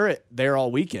 Because I mean, they're there all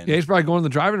weekend. yeah, he's probably going to the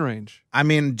driving range. I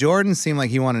mean, Jordan seemed like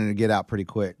he wanted to get out pretty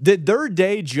quick. Did their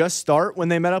day just start when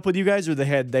they met up with you guys, or they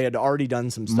had already done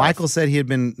some stuff? Michael said he had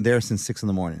been there since 6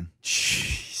 a.m.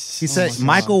 Jeez. He said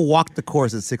Michael walked the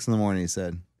course at 6 a.m. He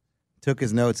said, took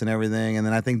his notes and everything, and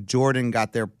then I think Jordan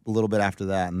got there a little bit after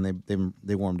that, and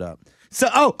they warmed up.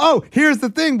 So here's the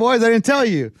thing, boys, I didn't tell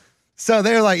you. So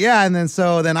they're like, yeah, and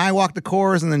then I walked the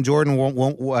course, and then Jordan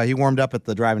he warmed up at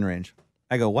the driving range.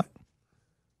 I go, what?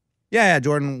 Yeah,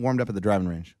 Jordan warmed up at the driving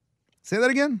range. Say that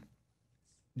again.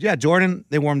 Yeah, Jordan,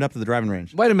 they warmed up at the driving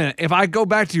range. Wait a minute. If I go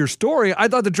back to your story, I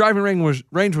thought the driving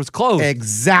range was closed.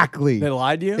 Exactly. They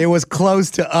lied to you? It was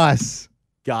closed to us.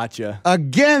 Gotcha.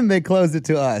 Again, they closed it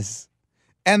to us.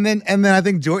 And then I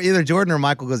think either Jordan or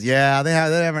Michael goes, yeah,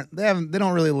 they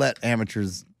don't really let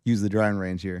amateurs use the driving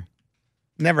range here.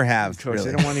 Never have. Of course,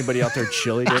 really. they don't want anybody out there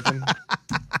chili dipping.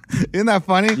 Isn't that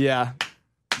funny? Yeah.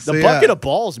 So, The bucket of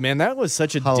balls, man, that was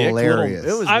such a Hilarious. dick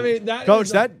little. It was, I mean, that Coach,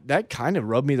 is that kind of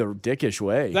rubbed me the dickish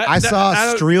way. That- I saw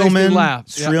that makes me Streelman. laugh.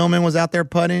 Yeah. Streelman was out there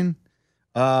putting.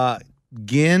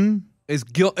 Ginn, Is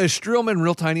Streelman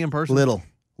real tiny in person? little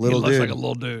He looks dude. like a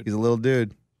little dude. He's a little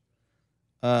dude.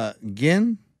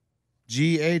 Ginn,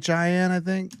 Ghin, I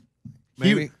think.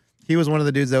 Maybe. He was one of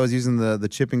the dudes that was using the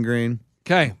chipping green.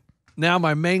 Okay. Now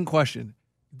my main question: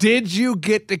 did you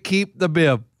get to keep the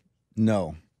bib?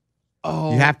 No,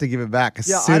 Oh, you have to give it back as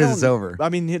Yeah, soon as it's over. I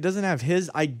mean, it doesn't have his.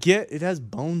 I get it has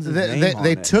Bones' name They on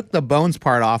it. took the bones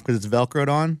part off because it's Velcroed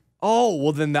on, Oh,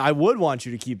 well, then I would want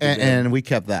you to keep the bib. and we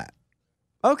kept that.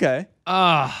 Okay.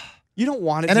 You don't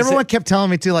want it And to everyone say- kept telling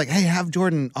me to, like, hey, have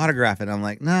Jordan autograph it. I'm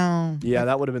like, no. Yeah,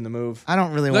 that would have been the move. I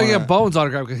don't really no, want you to. have Bones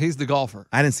autograph because he's the golfer.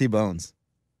 I didn't see Bones.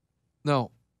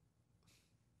 No,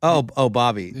 Oh,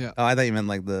 Bobby. Yeah. Oh, I thought you meant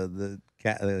like the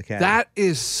cat. that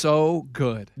is so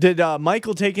good. Did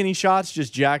Michael take any shots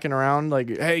just jacking around?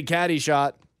 Like, hey, caddy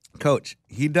shot. Coach,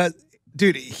 he does.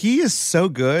 Dude, he is so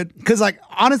good. Because, like,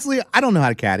 honestly, I don't know how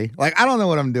to caddy. Like, I don't know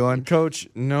what I'm doing. Coach,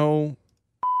 no.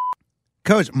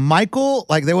 Coach, Michael,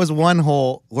 like, there was one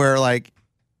hole where, like,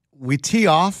 we tee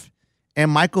off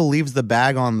and Michael leaves the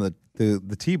bag on the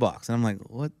tee box. And I'm like,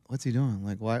 what's he doing?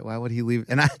 Like, why would he leave?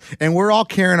 And we're all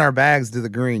carrying our bags to the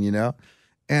green, you know?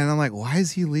 And I'm like, why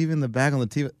is he leaving the bag on the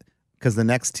tee? Because the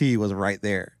next tee was right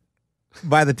there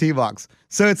by the tee box.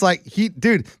 So it's like,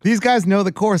 dude, these guys know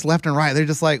the course left and right. They're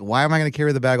just like, why am I going to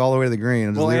carry the bag all the way to the green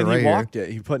and just Well, leave and it right he here? walked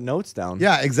it. He put notes down.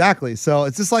 Yeah, exactly. So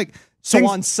it's just like, So things-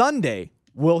 on Sunday,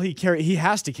 will he carry? He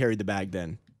has to carry the bag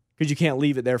then, because you can't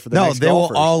leave it there for the no, next they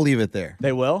golfers. will all leave it there.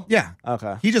 They will. Yeah.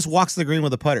 Okay. He just walks the green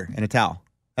with a putter and a towel.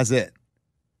 That's it.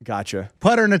 Gotcha.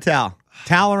 Putter and a towel.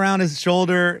 Towel around his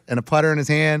shoulder and a putter in his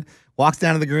hand. Walks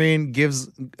down to the green, gives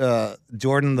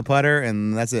Jordan the putter,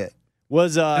 and that's it.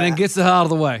 Was And then gets the hell out of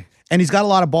the way. And he's got a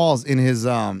lot of balls in his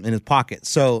pocket.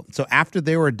 So after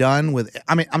they were done with,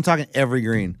 I mean, I'm talking every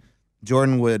green.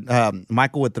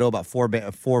 Michael would throw about four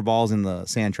balls in the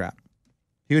sand trap.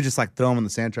 He would just like throw them in the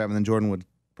sand trap, and then Jordan would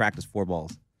practice 4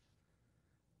 balls.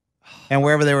 And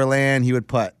wherever they were laying, he would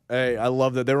putt. Hey, I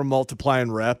love that they were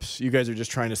multiplying reps. You guys are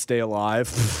just trying to stay alive.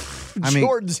 I mean-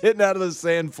 Jordan's hitting out of the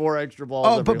sand 4 extra balls.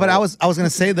 Oh, every but I hole. was gonna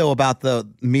say though about the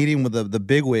meeting with the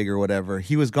bigwig or whatever.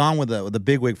 He was gone with the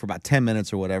bigwig for about 10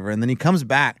 minutes or whatever, and then he comes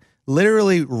back,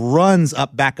 literally runs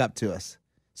back up to us.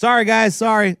 Sorry guys,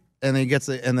 sorry. And then he gets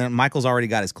it, and then Michael's already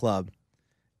got his club,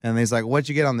 and he's like, "What'd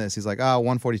you get on this?" He's like,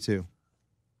 142.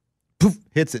 Poof,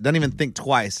 hits it. Doesn't even think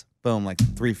twice. Boom, like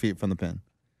 3 feet from the pin.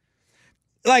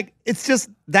 Like, it's just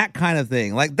that kind of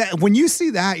thing. Like that, when you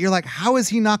see that, you're like, how is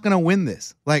he not gonna win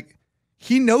this? Like,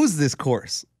 he knows this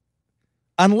course.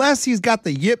 Unless he's got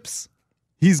the yips,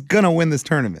 he's gonna win this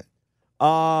tournament.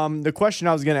 The question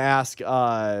I was going to ask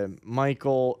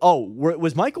Michael. Oh,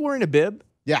 was Michael wearing a bib?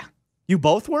 Yeah. You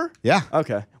both were? Yeah.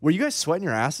 Okay. Were you guys sweating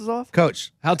your asses off?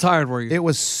 Coach, How tired were you? it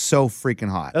was so freaking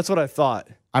hot. That's what I thought.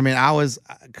 I mean,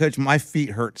 Coach, my feet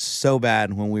hurt so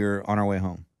bad when we were on our way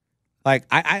home. Like,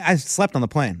 I slept on the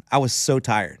plane. I was so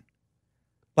tired.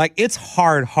 Like, it's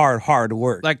hard to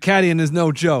work. Like caddying is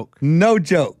no joke. No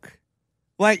joke.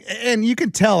 Like, and you can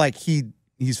tell, like, he's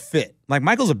fit. Like,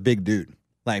 Michael's a big dude.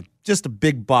 Like, just a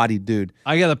big body dude.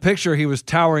 I got a picture. He was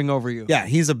towering over you. Yeah,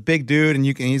 he's a big dude, and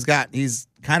he's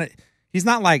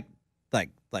not like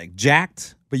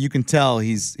jacked, but you can tell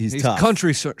he's tough.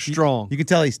 country strong. You can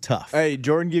tell he's tough. Hey,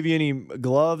 Jordan give you any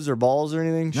gloves or balls or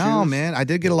anything? No, Shoes? man, I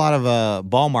did get a lot of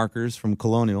ball markers from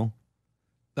Colonial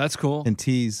That's cool. and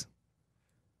tees.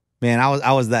 Man,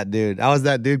 I was that dude. I was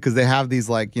that dude because they have these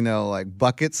like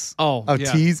buckets Oh, of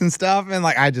yeah. tees and stuff, and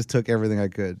like I just took everything I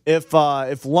could. If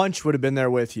lunch would have been there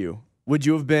with you, would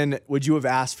you have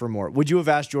asked for more? Would you have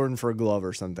asked Jordan for a glove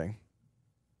or something?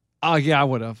 Oh, yeah, I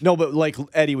would have. No, but like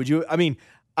Eddie, would you? I mean,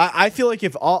 I feel like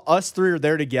if us 3 are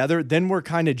there together, then we're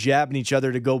kind of jabbing each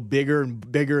other to go bigger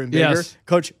and bigger and bigger. Yes.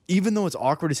 Coach, even though it's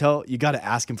awkward as hell, you got to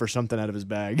ask him for something out of his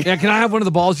bag. Yeah, can I have one of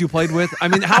the balls you played with? I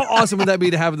mean, how awesome would that be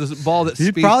to have this ball that You'd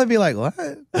speeds? probably be like, "What?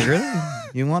 Really?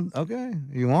 You want? Okay,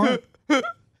 you want?"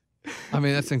 I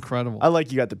mean, that's incredible. I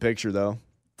like you got the picture though.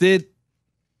 Did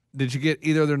you get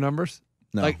either of their numbers?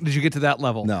 No. Like, did you get to that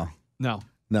level? No, No.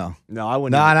 no. No, I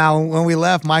wouldn't. No. When we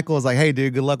left, Michael was like, "Hey,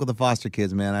 dude, good luck with the foster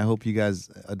kids, man. I hope you guys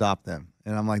adopt them."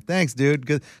 And I'm like, "Thanks, dude.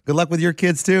 Good luck with your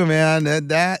kids too, man.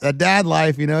 That dad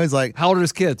life, He's like, How old are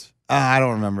his kids? I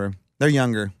don't remember. They're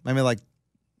younger. I mean, like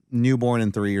newborn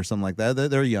and 3 or something like that.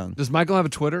 They're young. Does Michael have a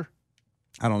Twitter?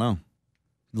 I don't know.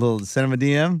 Send him a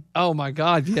DM. Oh my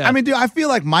God, yeah. I mean, dude, I feel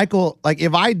like Michael. Like,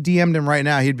 if I DM'd him right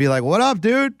now, he'd be like, "What up,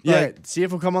 dude?" Yeah, Like, see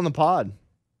if he'll come on the pod.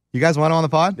 You guys want him on the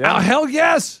pod? Yeah. Oh, hell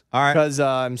yes. All right. Because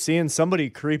I'm seeing somebody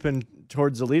creeping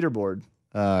towards the leaderboard.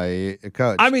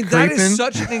 Coach. I mean, that Creeping. is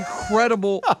such an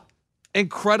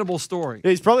incredible story. Yeah,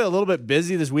 he's probably a little bit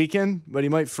busy this weekend, but he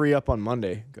might free up on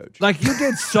Monday, Coach. Like you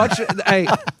did such a hey,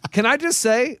 can I just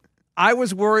say I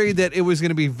was worried that it was going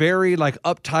to be very like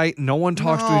uptight, no one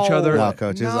talks to each other. No,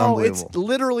 Coach, it was unbelievable. It's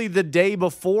literally the day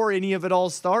before any of it all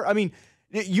starts. I mean,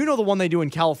 you know the one they do in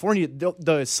California. The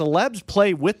celebs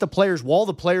play with the players while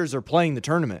the players are playing the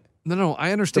tournament. No,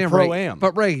 I understand, The Ray. Pro-Am.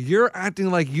 But Ray, you're acting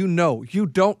like you know. You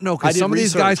don't know I because did some of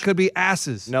these guys research. could be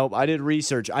asses. Nope, I did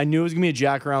research. I knew it was going to be a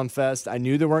Jack Around Fest. I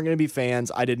knew there weren't going to be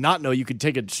fans. I did not know you could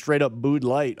take a straight up Bud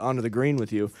Light onto the green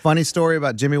with you. Funny story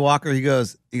about Jimmy Walker. He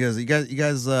goes, you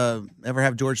guys ever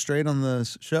have George Strait on the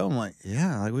show? I'm like,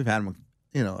 yeah, like we've had him,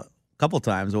 a couple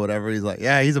times or whatever. He's like,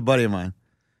 yeah, he's a buddy of mine.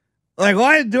 Like,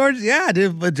 why, George? Yeah,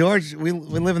 dude, but George, we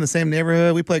live in the same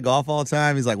neighborhood. We play golf all the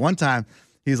time. He's like, one time,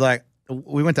 he's like,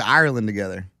 we went to Ireland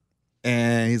together.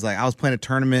 And he's like, I was playing a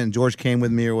tournament and George came with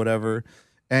me or whatever.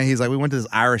 And he's like, we went to this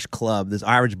Irish club, this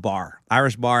Irish bar,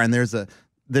 and there's a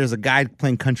guy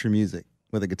playing country music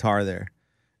with a guitar there.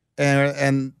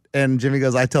 And Jimmy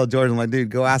goes, I tell George, I'm like, dude,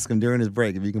 go ask him during his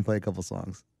break if you can play a couple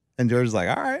songs. And George is like,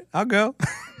 all right, I'll go.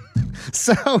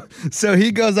 So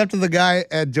he goes up to the guy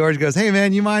and George goes, hey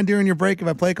man, you mind during your break if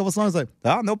I play a couple songs? Like,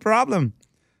 oh, no problem.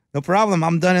 No problem.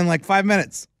 I'm done in like 5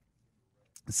 minutes.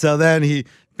 So then he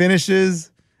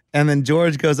finishes. And then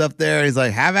George goes up there and he's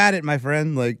like, have at it, my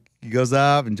friend. Like, he goes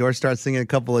up and George starts singing a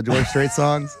couple of George Strait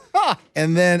songs.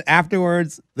 And then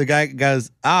afterwards, the guy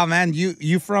goes, oh, man,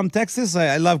 you from Texas?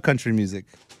 I love country music.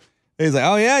 And he's like,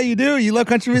 oh, yeah, you do? You love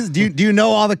country music? Do you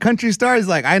know all the country stars? He's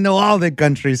like, I know all the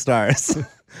country stars.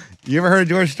 You ever heard of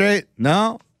George Strait?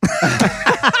 No?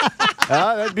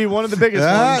 That'd be one of the biggest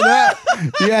ones.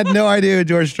 No. He had no idea who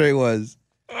George Strait was.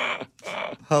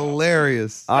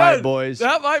 Hilarious. All right, boys.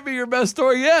 That might be your best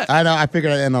story yet. I know. I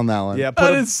figured I'd end on that one. Yeah,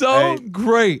 That is so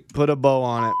great. Put a bow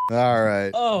on it. All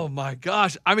right. Oh my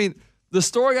gosh. I mean, the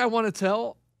story I want to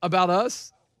tell about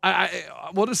us,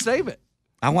 we'll just save it.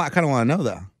 I kind of want to know,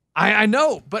 though. I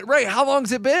know, but Ray, how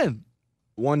long's it been?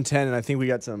 1:10, and I think we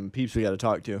got some peeps we got to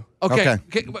talk to. Okay.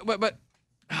 But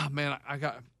oh man,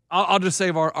 I'll just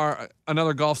save our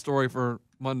another golf story for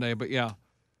Monday. But yeah.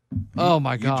 Oh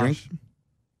my gosh.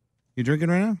 You drinking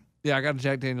right now? Yeah, I got a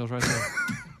Jack Daniels right there.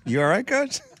 You all right,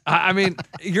 Coach? I mean,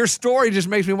 your story just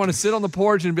makes me want to sit on the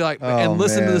porch and be like, and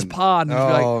listen to this pod and just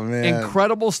be like, man.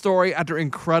 incredible story after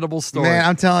incredible story. Man,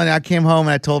 I'm telling you, I came home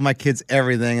and I told my kids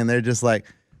everything, and they're just like,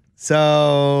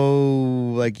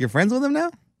 so, like, you're friends with him now?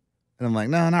 And I'm like,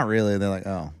 no, not really. They're like,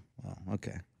 oh, well,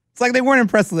 okay. It's like they weren't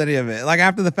impressed with any of it. Like,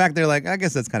 after the fact, they're like, I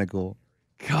guess that's kind of cool.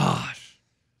 Gosh.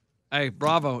 Hey,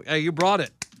 bravo. Hey, you brought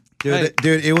it. Dude,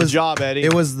 it was Good job, Eddie.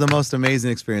 It was the most amazing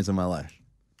experience of my life.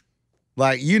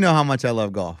 Like, you know how much I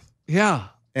love golf. Yeah.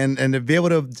 And to be able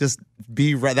to just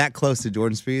be that close to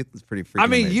Jordan Spieth is pretty freaking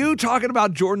amazing. You talking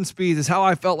about Jordan Spieth is how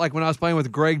I felt like when I was playing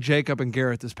with Greg, Jacob, and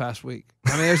Garrett this past week.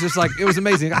 I mean, it was just like, it was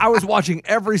amazing. I was watching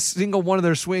every single one of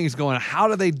their swings going, how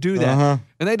do they do that? Uh-huh.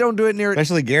 And they don't do it near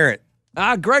Especially Garrett.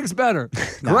 Greg's better.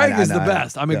 No, Greg I is the know.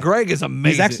 best. I mean, Yeah. Greg is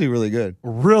amazing. He's actually really good.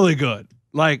 really good.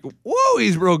 Like, whoa,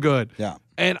 he's real good. Yeah.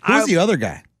 And Who's the other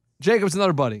guy? Jacob's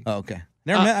another buddy. Oh, okay.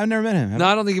 I've never met him. No,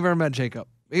 I don't think you've ever met Jacob.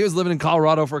 He was living in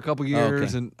Colorado for a couple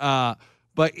years, okay. and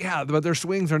but their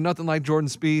swings are nothing like Jordan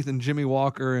Spieth and Jimmy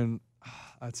Walker, and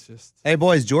that's just Hey,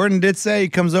 boys, Jordan did say he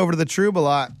comes over to the Trube a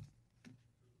lot.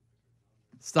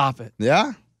 stop it.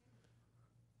 Yeah?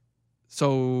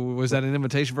 So was that an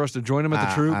invitation for us to join him at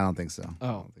the Trube? I don't think so. Oh,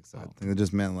 I don't think so. I think it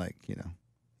just meant like,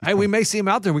 hey, we may see him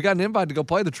out there. We got an invite to go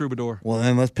play the Troubadour. Well,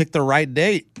 then let's pick the right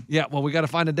date. Yeah, well, we got to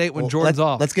find a date when Well, Jordan's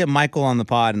off. Let's get Michael on the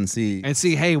pod and see. And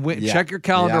see, hey, Yeah. check your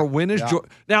calendar. Yeah. When is Yeah.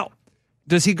 Jordan? Now,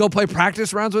 does he go play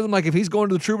practice rounds with him? Like, if he's going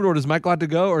to the Troubadour, does Michael have to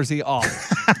go, or is he off?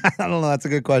 I don't know. That's a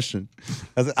good question.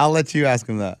 I'll let you ask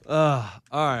him that. All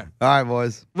right. All right,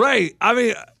 boys. Ray, I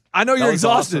mean, I know That you're was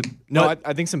exhausted. awesome. No, but-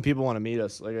 I think some people want to meet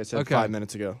us, like I said Okay. 5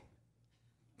 minutes ago.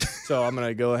 So I'm going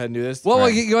to go ahead and do this. well,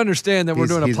 Right. you understand that we're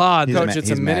doing a He's- pod. he's Coach, mad. It's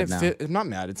He's a mad minute. now. I'm not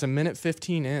mad. It's a minute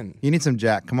 15 in. You need some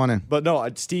Jack. Come on in. But no,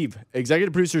 Steve,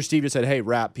 executive producer Steve just said, "Hey,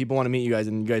 rap. People want to meet you guys,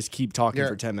 and you guys keep talking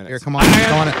for 10 minutes." Here, come on.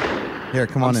 Come on in. Here,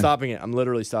 come on I'm in. stopping it. I'm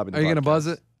literally stopping. Are you going to buzz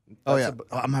it? Oh, That's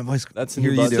yeah. My voice. That's a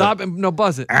Here new you buzz. do it. Stop and no,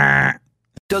 buzz it.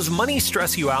 Does money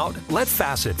stress you out? Let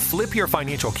Facet flip your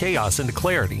financial chaos into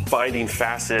clarity. Finding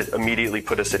Facet immediately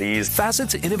put us at ease.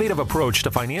 Facet's innovative approach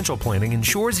to financial planning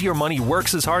ensures your money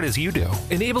works as hard as you do,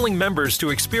 enabling members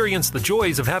to experience the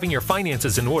joys of having your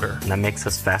finances in order. And that makes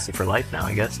us Facet for life now,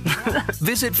 I guess.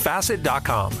 Visit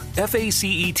Facet.com,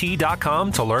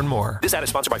 FACET.com to learn more. This ad is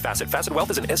sponsored by Facet. Facet Wealth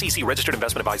is an SEC registered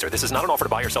investment advisor. This is not an offer to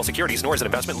buy or sell securities, nor is it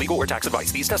investment, legal, or tax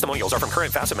advice. These testimonials are from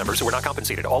current Facet members who are not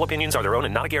compensated. All opinions are their own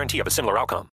and not a guarantee of a similar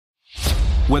outcome.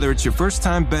 Whether it's your first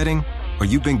time betting or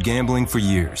you've been gambling for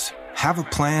years, have a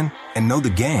plan and know the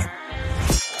game.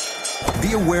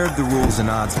 Be aware of the rules and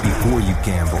odds before you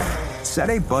gamble. Set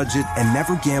a budget and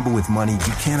never gamble with money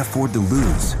you can't afford to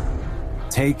lose.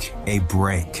 Take a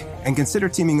break and consider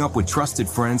teaming up with trusted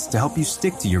friends to help you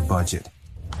stick to your budget.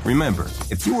 Remember,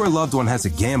 if you or a loved one has a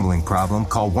gambling problem,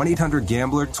 call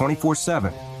 1-800-GAMBLER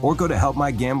 24/7 or go to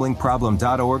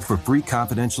helpmygamblingproblem.org for free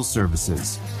confidential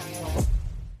services.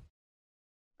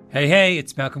 Hey,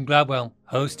 it's Malcolm Gladwell,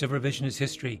 host of Revisionist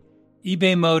History.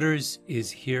 eBay Motors is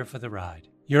here for the ride.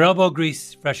 Your elbow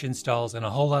grease, fresh installs, and a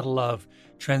whole lot of love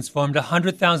transformed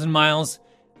 100,000 miles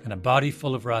and a body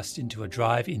full of rust into a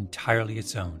drive entirely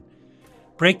its own.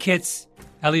 Brake kits,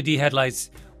 LED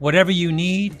headlights, whatever you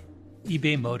need,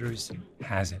 eBay Motors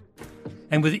has it.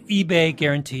 And with eBay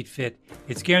Guaranteed Fit,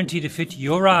 it's guaranteed to fit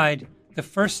your ride the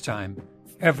first time,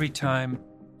 every time,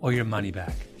 or your money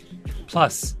back.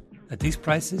 Plus, at these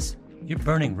prices, you're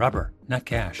burning rubber, not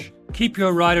cash. Keep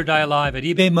your ride or die alive at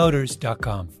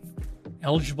ebaymotors.com.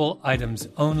 Eligible items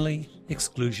only.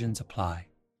 Exclusions apply.